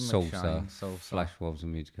 Yeah, Ian Salsa, McShane, Salsa. Flash Mobs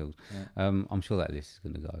and Musicals. I'm sure that list is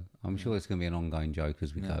going to go. I'm sure it's going to be an ongoing joke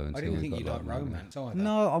as we go. I Until didn't we've think got you like more. romance either.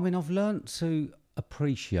 No, I mean, I've learnt to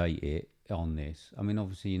appreciate it on this. I mean,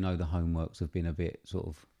 obviously, the homeworks have been a bit sort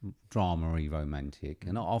of drama-y romantic,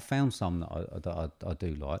 and I've found some that I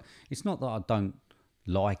do like. It's not that I don't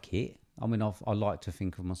like it. I mean, I like to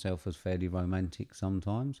think of myself as fairly romantic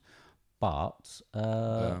sometimes, but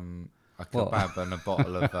A kebab and a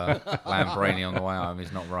bottle of Lamborghini on the way home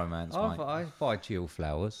is not romance, mate. I buy Jill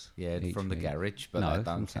flowers. Yeah, each from the week. garage, but no, that I'm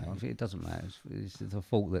don't saying, count. it doesn't matter. It's the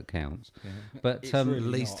thought that counts. But It's At really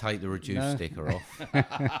least not. take the reduced sticker off.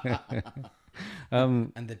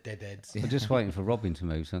 And the deadheads. I'm just waiting for Robin to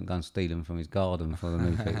move so I can go and steal them from his garden for the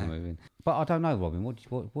new people moving. But I don't know, Robin.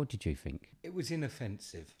 What did you think? It was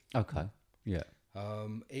inoffensive. Okay. Yeah.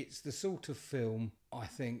 It's the sort of film, I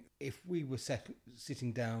think, if we were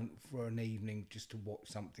sitting down for an evening just to watch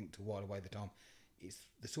something to while away the time, it's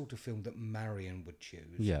the sort of film that Marion would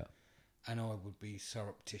choose. Yeah. And I would be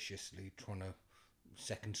surreptitiously trying to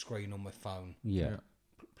second screen on my phone, Yeah.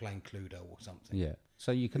 playing Cluedo or something. Yeah.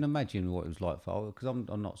 So you can imagine what it was like for, because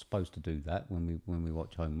I'm not supposed to do that when we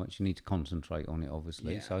watch homework. You need to concentrate on it,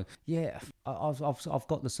 obviously. Yeah. So yeah, I've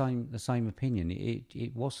got the same opinion.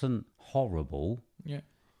 It wasn't horrible. Yeah.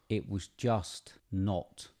 It was just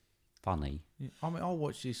not funny. Yeah. I mean, I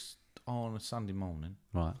watched this on a Sunday morning.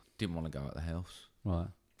 Right. Didn't want to go out the house. Right.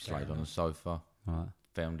 Just laid on the sofa. Right.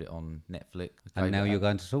 Found it on Netflix. And Gave now it you're a-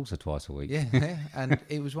 going to Salsa twice a week. Yeah, yeah. And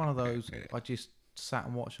it was one of those, I just sat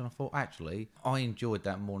and watched and I thought, actually, I enjoyed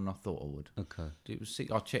that more than I thought I would. Okay. It was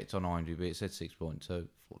I checked on IMDb, it said 6.2. Thought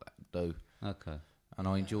that would do. Okay. And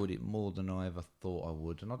I enjoyed it more than I ever thought I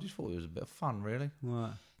would. And I just thought it was a bit of fun, really.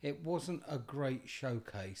 Right. It wasn't a great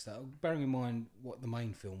showcase, though. Bearing in mind what the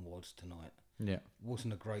main film was tonight, Yeah.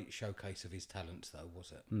 wasn't a great showcase of his talents, though,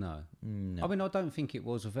 was it? No. I mean, I don't think it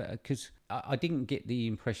was because I didn't get the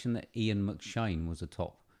impression that Ian McShane was a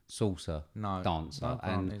top salsa No. dancer, No,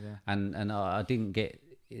 apparently, yeah. and I didn't get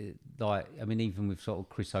even with sort of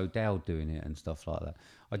Chris O'Dowd doing it and stuff like that,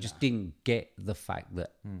 I just didn't get the fact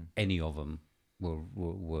that any of them were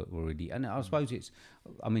really. And I suppose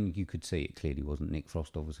you could see it clearly wasn't Nick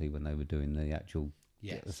Frost, obviously, when they were doing the actual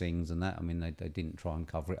things and that. I mean, they didn't try and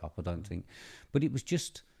cover it up, I don't think, but it was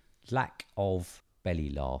just lack of belly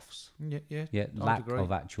laughs. Yeah. I'd lack agree.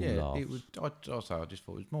 of actual laughs. It was. I just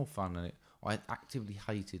thought it was more fun than it. I actively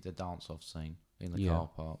hated the dance-off scene in the Yeah. car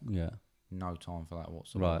park. Yeah. No time for that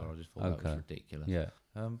whatsoever. Right. I just thought that Okay. was ridiculous. Yeah.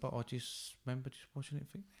 But I just remember just watching it and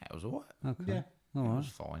thinking, that was all right. Okay. Yeah. All It right. was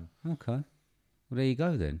fine. Okay. Well, there you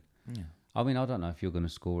go then. Yeah. I mean, I don't know if you're going to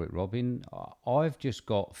score it, Robin. I've just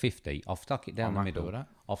got 50. I've stuck it down I'm the happy middle. with that.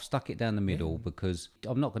 I've stuck it down the middle because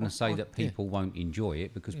I'm not going to say that yeah. people won't enjoy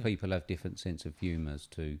it because people have different sense of humours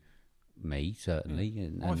to me, certainly.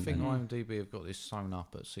 And, I think and- IMDb have got this sewn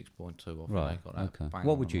up at 6.2. I think Right, they got that okay. bang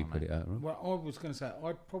What on would the you money. put it at, Rob? Well, I was going to say,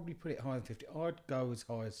 I'd probably put it higher than 50. I'd go as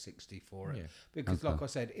high as 60 for it. Yeah. Because, Okay. like I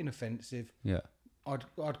said, inoffensive. Yeah, I'd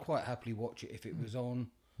quite happily watch it if it was on,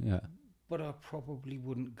 yeah. but I probably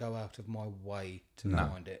wouldn't go out of my way to No.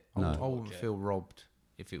 find it. I, or would- to I watch wouldn't it. feel robbed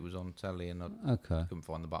if it was on telly and I Okay. couldn't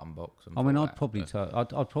find the button box. And I mean, thought I'd that, probably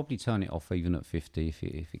but- I'd probably turn it off even at 50 if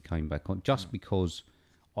it came back on, just because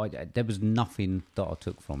there was nothing that I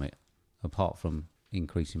took from it apart from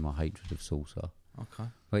increasing my hatred of salsa. Okay.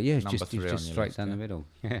 But yeah, it's Number just 3 on your straight list, down yeah. the middle.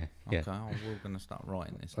 Yeah, yeah. Okay, we're going to start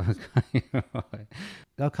writing this. Okay, right.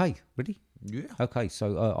 Okay, ready? Yeah. Okay,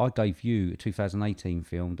 so I gave you a 2018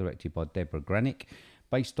 film directed by Deborah Granick,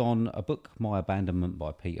 based on a book, My Abandonment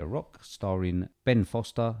by Peter Rock, starring Ben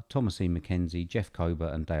Foster, Thomasine McKenzie, Jeff Kober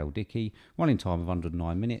and Dale Dickey. Running time of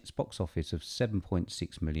 109 minutes, box office of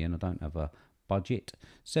 7.6 million. I don't have a budget.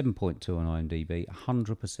 7.2 on IMDb,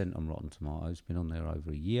 100% on Rotten Tomatoes, been on there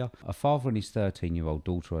over a year. A father and his 13-year-old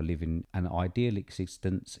daughter are living an ideal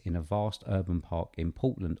existence in a vast urban park in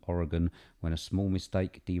Portland, Oregon, when a small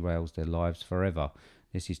mistake derails their lives forever.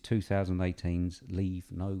 This is 2018's Leave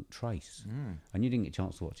No Trace. And you didn't get a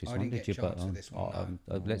chance to watch this I one, didn't did get you? a chance for this one,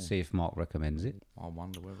 Let's see if Mark recommends it. I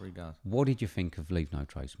wonder whether he does. What did you think of Leave No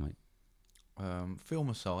Trace, mate? Film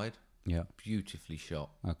aside, Yeah, beautifully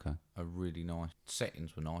shot. okay, A really nice.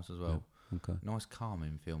 Settings were nice as well. okay, Nice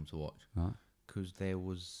calming film to watch. right, Because there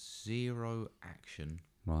was zero action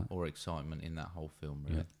right, or excitement in that whole film,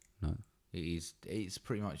 really. yeah, no, It's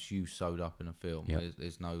pretty much you sewed up in a film. Yeah.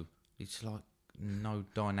 There's no it's like no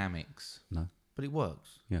dynamics. No. But it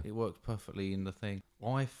works. Yeah. It works perfectly in the thing.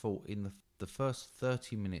 I thought in the first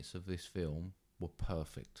 30 minutes of this film were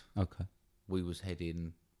perfect. Okay. We was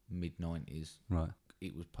heading mid-90s. Right.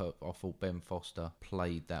 It was I thought Ben Foster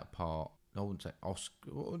played that part. I wouldn't say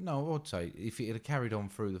Oscar. No, I'd say if it had carried on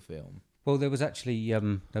through the film. Well, there was actually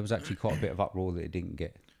quite a bit of uproar that it didn't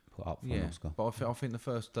get put up for an Oscar. But I think the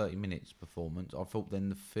first 30 minutes performance, I thought then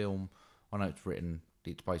the film, I know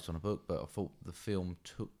it's based on a book, but I thought the film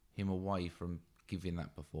took him away from giving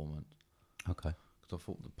that performance. Okay. Because I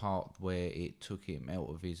thought the part where it took him out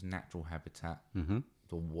of his natural habitat,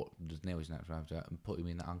 or what is now his natural habitat, and put him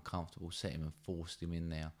in that uncomfortable setting and forced him in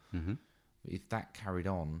there. Mm-hmm. If that carried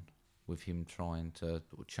on with him trying to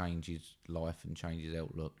change his life and change his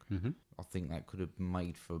outlook, I think that could have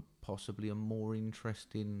made for possibly a more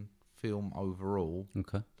interesting film overall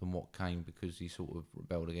than what came, because he sort of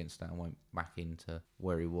rebelled against that and went back into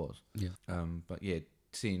where he was. Yeah. But yeah,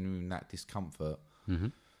 seeing him in that discomfort,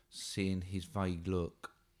 seeing his vague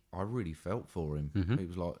look, I really felt for him. It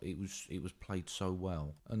was like it was played so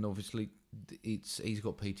well, and obviously he's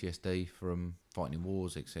got PTSD from fighting in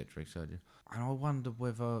wars, etc., etc. And I wonder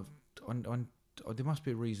whether there must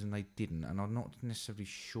be a reason they didn't, and I'm not necessarily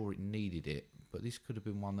sure it needed it. But this could have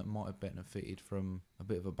been one that might have benefited from a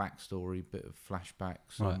bit of a backstory, bit of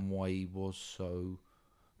flashbacks, on why he was so,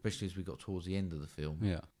 especially as we got towards the end of the film.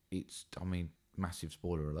 Yeah. It's, I mean, massive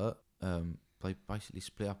spoiler alert. They basically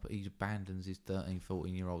split up. He abandons his 13,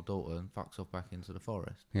 14-year-old daughter and fucks off back into the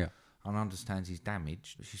forest. Yeah. And understands he's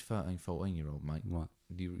damaged, but she's 13, 14-year-old, mate. Right.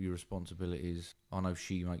 Your responsibility is, I know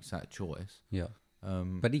she makes that choice. Yeah.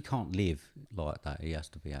 But he can't live like that. He has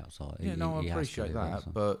to be outside. Yeah, I he has to appreciate live that.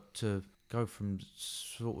 outside. But to go from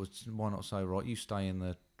sort of, why not say, right, you stay in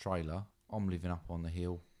the trailer, I'm living up on the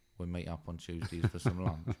hill, we meet up on Tuesdays for some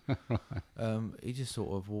lunch. He just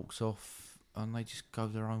sort of walks off and they just go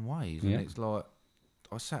their own ways. And it's like,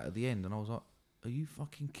 I sat at the end and I was like, are you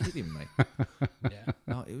fucking kidding me? Yeah.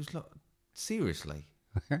 Like, it was like, seriously?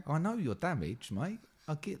 I know you're damaged, mate.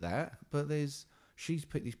 I get that. But she's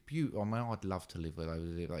picked this beautiful, I mean, I'd love to live where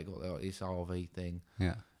they got this RV thing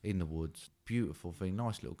in the woods. Beautiful thing,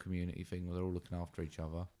 nice little community thing where they're all looking after each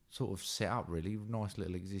other. Sort of set up, really, nice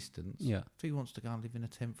little existence. Yeah. If he wants to go and live in a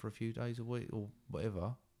tent for a few days a week or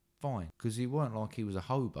whatever, fine. Because he weren't like he was a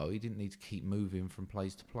hobo. He didn't need to keep moving from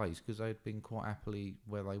place to place because they had been quite happily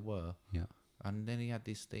where they were. Yeah. And then he had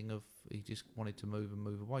this thing of he just wanted to move and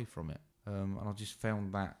move away from it. And I just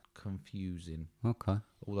found that confusing. Okay.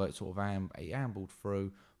 Although it sort of he ambled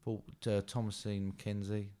through. Thought Thomasine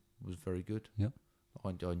McKenzie was very good. Yep. I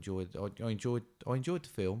enjoyed the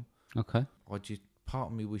film. Okay. I just,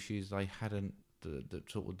 part of me wishes they hadn't,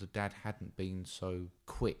 the dad hadn't been so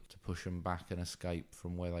quick to push them back and escape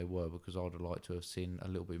from where they were, because I'd have liked to have seen a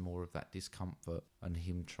little bit more of that discomfort and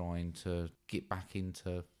him trying to get back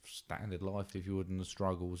into standard life, if you would, and the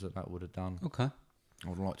struggles that would have done. Okay. I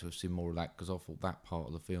would like to have seen more of that, because I thought that part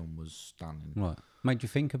of the film was stunning. Right. Made you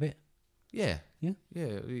think a bit? Yeah. Yeah?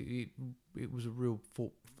 Yeah, it was a real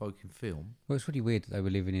thought-provoking film. Well, it's really weird that they were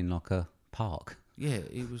living in like a park. Yeah,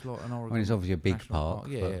 it was like an Oregon. I mean, it's obviously a big National park.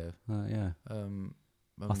 Yeah, but, yeah.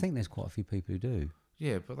 yeah. I think there's quite a few people who do.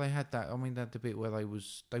 Yeah, but they had that. I mean, they had the bit where they were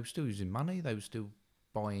still using money. They were still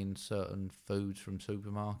buying certain foods from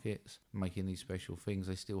supermarkets, making these special things.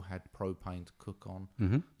 They still had propane to cook on.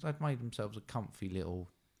 Mm-hmm. So they'd made themselves a comfy little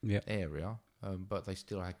area, but they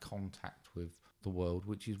still had contact with the world,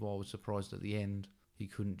 which is why I was surprised at the end he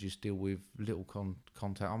couldn't just deal with little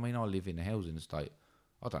contact. I mean, I live in a housing estate.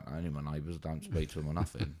 I don't know any of my neighbours, don't speak to them or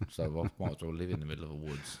nothing, so I might as well live in the middle of the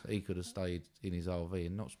woods. He could have stayed in his RV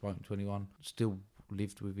and not spoken to anyone, still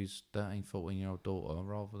lived with his 13, 14-year-old daughter,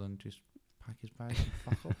 rather than just pack his bags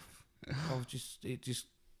and fuck off.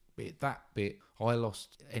 That bit, I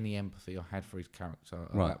lost any empathy I had for his character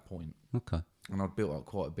at that point. Okay. And I'd built up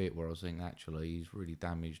quite a bit where I was thinking, actually, he's really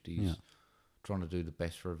damaged. He's trying to do the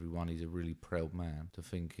best for everyone. He's a really proud man, to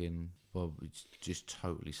thinking, well, it's just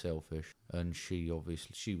totally selfish. And she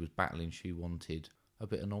was battling. She wanted a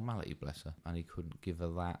bit of normality, bless her. And he couldn't give her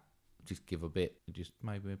that. Just give a bit. It just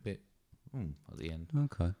made me a bit at the end.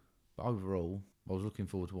 Okay. But overall, I was looking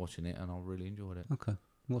forward to watching it, and I really enjoyed it. Okay.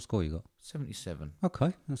 What score you got? 77.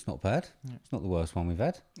 Okay, that's not bad. Yeah. It's not the worst one we've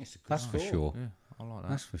had. It's a good That's for sure. Yeah, I like that.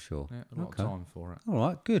 That's for sure. Yeah, a lot of time for it. All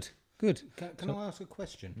right, good. Can I ask a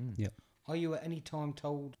question? Yeah. Are you at any time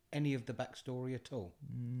told any of the backstory at all?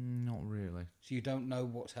 Not really. So you don't know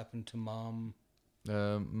what's happened to Mum?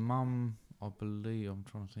 Mum, I believe, I'm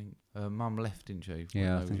trying to think. Mum left, didn't she?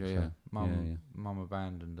 Yeah, I think so. Mum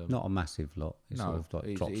abandoned them. Not a massive lot. It's sort of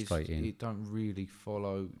like dropped straight in. It don't really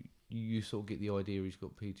follow. you sort of get the idea he's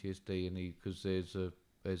got PTSD, and because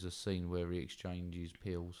there's a scene where he exchanges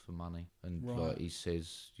pills for money, and like he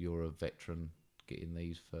says, "You're a veteran getting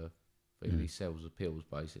these for." He sells the pills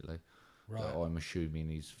basically. Right. But I'm assuming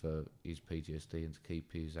he's for his PTSD and to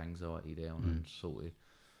keep his anxiety down and sorted.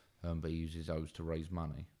 But he uses those to raise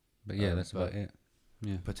money. But yeah, that's about it.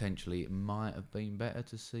 Yeah. Potentially, it might have been better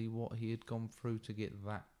to see what he had gone through to get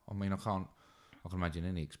that. I mean, I can imagine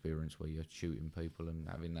any experience where you're shooting people and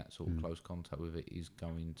having that sort of close contact with it is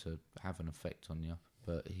going to have an effect on you.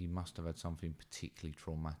 But he must have had something particularly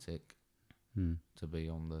traumatic to be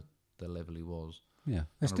on the level he was. Yeah,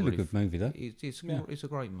 it's And still a good movie though. It's a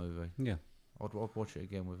great movie. Yeah. I'd watch it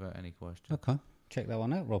again without any question. Okay, check that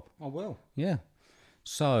one out, Rob. I will. Yeah.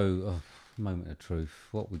 So, moment of truth.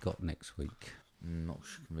 What we got next week? Not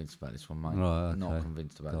convinced about this one, mate. Right, Not okay.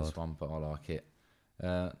 convinced about this one, but I like it.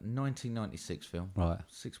 1996 film. Right.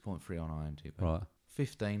 6.3 on IMDb. Right.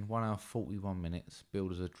 15, 1 hour 41 minutes.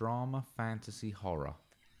 Billed as a drama, fantasy, horror.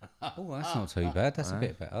 Oh, that's not too bad. That's a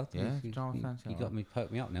bit better. Yeah, you drama, fantasy, you got me,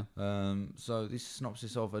 perked me up now. So this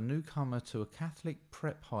synopsis of a newcomer to a Catholic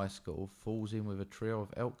prep high school falls in with a trio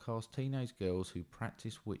of outcast teenage girls who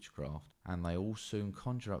practice witchcraft, and they all soon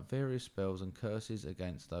conjure up various spells and curses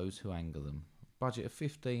against those who anger them. Budget of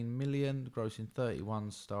 15 million, grossing 31,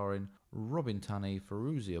 starring Robin Tunney,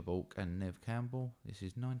 Feruzia Balk and Nev Campbell. This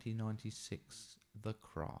is 1996, The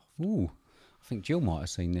Craft. Ooh, I think Jill might have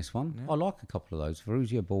seen this one. Yeah. I like a couple of those.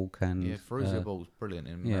 Feruzia Balk and... Yeah, Feruzia Balk's brilliant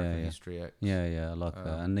in yeah, American yeah. History X. Yeah, I like that.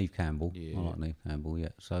 And Neve Campbell. yeah. I like Neve Campbell, yeah.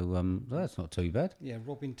 So that's not too bad. Yeah,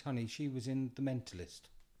 Robin Tunney, she was in The Mentalist.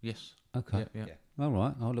 Yes. Okay. Yeah. Yeah. All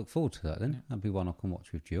right, I'll look forward to that then. That'll be one I can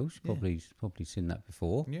watch with Jill. She's probably seen that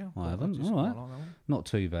before. Yeah, I well, haven't. just All right, like that one. not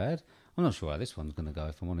too bad. I'm not sure how this one's going to go,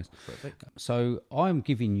 if I'm honest. Perfect. So I'm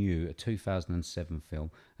giving you a 2007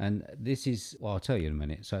 film, and this is, well, I'll tell you in a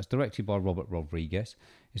minute. So it's directed by Robert Rodriguez.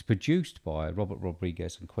 It's produced by Robert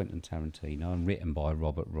Rodriguez and Quentin Tarantino, and written by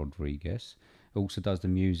Robert Rodriguez. It also does the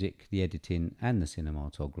music, the editing, and the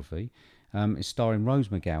cinematography. It's starring Rose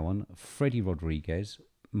McGowan, Freddie Rodriguez,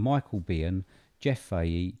 Michael Biehn, Jeff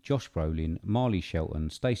Fahey, Josh Brolin, Marley Shelton,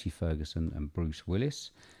 Stacey Ferguson, and Bruce Willis.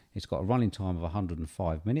 It's got a running time of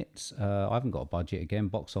 105 minutes. I haven't got a budget again.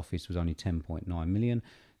 Box office was only 10.9 million.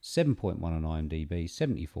 7.1 on IMDb,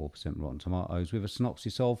 74% Rotten Tomatoes, with a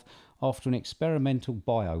synopsis of: after an experimental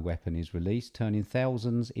bioweapon is released, turning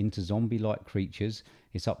thousands into zombie-like creatures,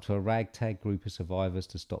 it's up to a ragtag group of survivors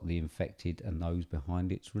to stop the infected and those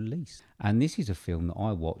behind its release. And this is a film that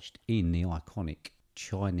I watched in the iconic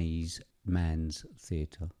Chinese Man's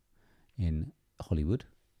Theatre in Hollywood.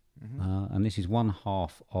 And this is one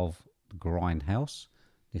half of Grindhouse.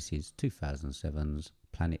 This is 2007's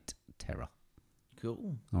Planet Terror.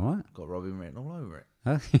 Cool. All right. Got Robin written all over it.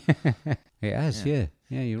 It has, yeah.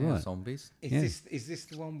 Yeah, you're right. Zombies. Is this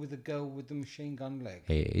the one with the girl with the machine gun leg?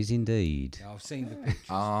 It is indeed. Yeah, I've seen the pictures.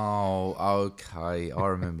 Oh, okay. I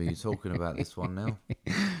remember you talking about this one now.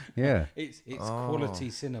 Yeah. It's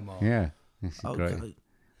quality cinema. Yeah. This is Okay. great.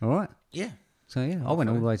 All right. Yeah. So, yeah, I went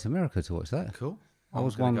all the way to America to watch that. Cool. I I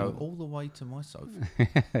was was going to one- go all the way to my sofa.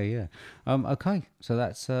 Yeah. Okay. So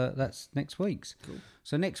that's next week's. Cool.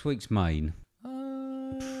 So next week's main. I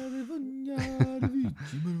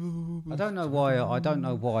don't know why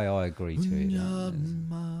I agree to it.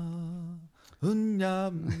 Come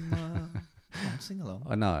on, sing along.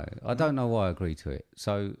 I know. I don't know why I agree to it.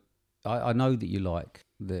 So I know that you like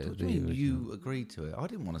the What do you mean original. you agreed to it? I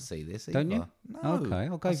didn't want to see this either. Don't you? No. Okay,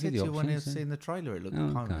 I'll go I give said you the to you when I options, was yeah. seeing the trailer, it looked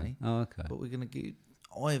Oh, pony. okay. Oh, okay. But we're going to get...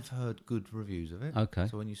 I've heard good reviews of it. Okay.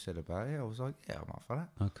 So when you said about it, I was like, yeah, I'm up for that.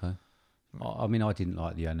 Okay. I mean, I didn't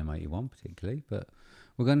like the animated one particularly, but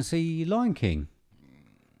we're going to see Lion King.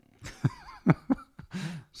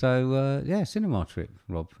 So, yeah, cinema trip,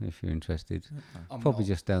 Rob, if you're interested. Probably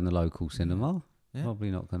just down the local cinema. Yeah. Probably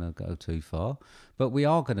not going to go too far. But we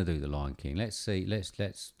are going to do the Lion King. Let's see. Let's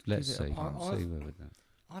it see. a See punt. where we're going.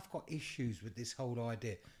 I've got issues with this whole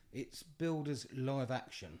idea. It's billed as live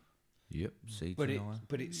action, Yep, CGI.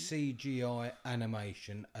 but it's CGI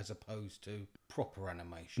animation as opposed to proper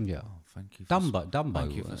animation. Yeah. Oh, thank you for Dumbo.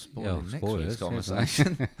 Thank you for spoiling next week's spoilers,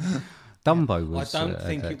 conversation. Dumbo was. I don't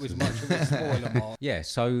think it was much of a spoiler, Mark. Yeah,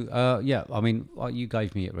 so yeah, I mean, you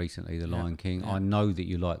gave me it recently, The Lion King. yeah. I know that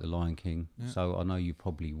you like The Lion King, so I know you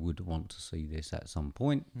probably would want to see this at some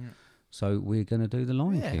point. Yeah. So we're going to do The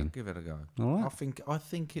Lion Yeah, King. give it a go. All right. I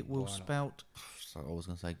think it will spout. So I was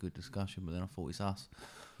going to say good discussion, but then I thought it's us.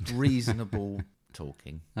 Reasonable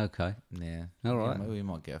talking. Okay. Yeah. All right. We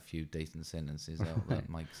might get a few decent sentences out that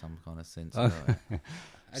make some kind of sense. About it.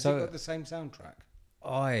 Has So- it got the same soundtrack?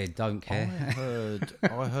 I don't care.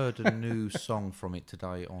 I heard a new song from it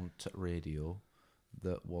today on radio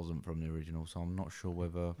that wasn't from the original, so I'm not sure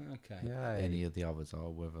whether Okay. any of the others are,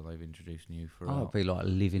 whether they've introduced new for Oh, it'd be like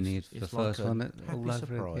living here for the it's like first a one happy all over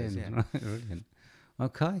surprise, again. yeah. Right, brilliant.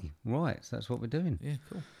 Okay, right, so that's what we're doing. Yeah,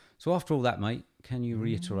 cool. So after all that, mate, can you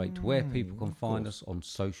reiterate where people can of find course. us on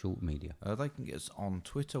social media? They can get us on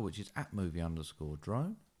Twitter, which is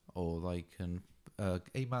 @movie_drone, or they can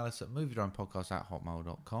email us at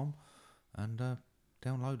moviedronepodcast@hotmail.com and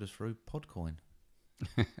download us through Podcoin.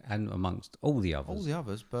 And amongst all the others. All the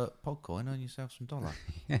others, but Podcoin, earn yourself some dollar.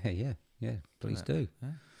 Yeah, please do.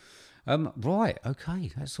 Yeah. Right,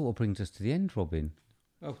 okay, that sort of brings us to the end, Robin.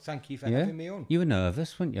 Well, thank you for Yeah? having me on. You were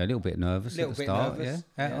nervous, weren't you? A little bit nervous Little at the bit start, nervous,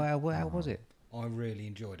 yeah? yeah. How was it? I really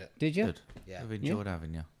enjoyed it. Did you? Good. Yeah. We've enjoyed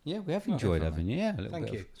having you. Yeah, we have enjoyed having you, yeah. A little Thank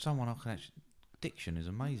bit you. of- Someone I can actually... Diction is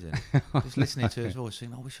amazing. Just listening to his voice,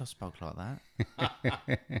 thinking, I wish I spoke like that.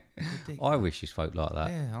 I wish you spoke like that.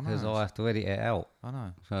 Yeah, I know. Because I have to edit it out. I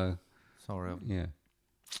know. So, Sorry. I've yeah.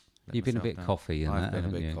 let You've been a myself bit down. coffee and I've that, been a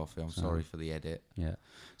haven't bit you? coffee. I'm So- sorry for the edit. Yeah.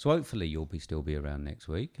 So hopefully you'll still be around next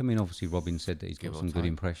week. I mean, obviously Robin said that he's Give got or some good take.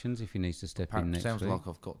 impressions if he needs to step in next Sounds week. like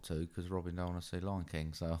I've got to, because Robin don't want to see Lion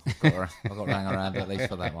King, so I've got to hang around at least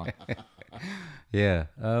for that one. Yeah.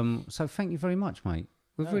 So thank you very much, mate.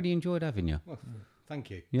 We've really enjoyed having you. Well, thank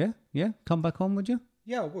you. Yeah? Yeah? Come back on, would you?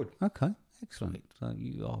 Yeah, I would. Okay. Excellent. So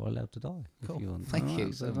you are allowed to die. Cool. If you want. Thank All you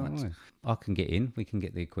right, so don't much. worry. I can get in. We can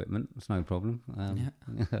get the equipment. It's no problem. You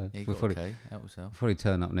we'll got probably, okay. Help yourself. probably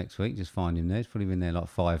turn up next week, just find him there. He's probably been there like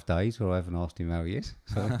 5 days, or I haven't asked him how he is.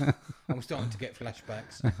 So, I'm starting to get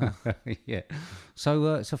flashbacks. yeah.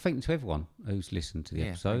 So thank you to everyone who's listened to the Yeah,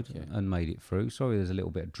 episode thank you. and made it through. Sorry, there's a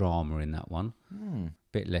little bit of drama in that one. Hmm.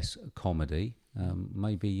 Bit less comedy.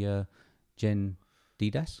 Maybe Jen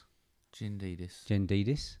Didas, Gin Dedis. Jen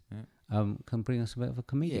Didis, Yeah. can bring us a bit of a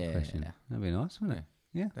comedic Yeah. question. That'd be nice, wouldn't it?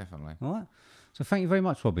 Yeah. Definitely. All right. So thank you very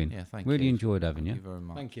much, Robin. Yeah, thank really you. enjoyed having Thank you. you very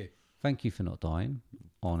much. Thank you. Thank you for not dying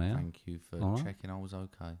on air. Thank you for All right. checking I was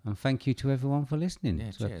okay. And thank you to everyone for listening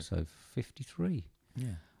Yeah, to cheers. episode 53. Yeah.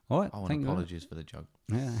 All right. I want thank you. apologies for the joke.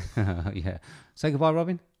 Yeah. Yeah. Say goodbye,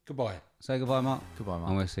 Robin. Goodbye. Say goodbye, Mark. Goodbye, And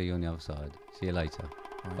Mark. we'll see you on the other side. See you later.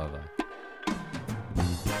 Bye. Bye-bye.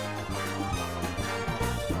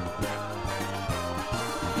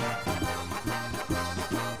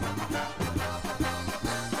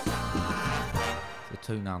 The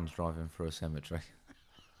two nuns driving through a cemetery.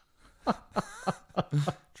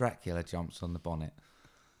 Dracula jumps on the bonnet.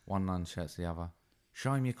 One nun shouts to the other,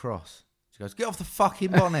 "Show him your cross." She goes, "Get off the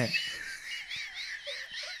fucking bonnet."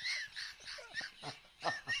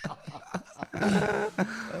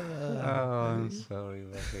 Oh, I'm sorry,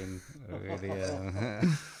 Robin. I really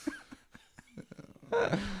am.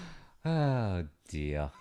 Oh, dear.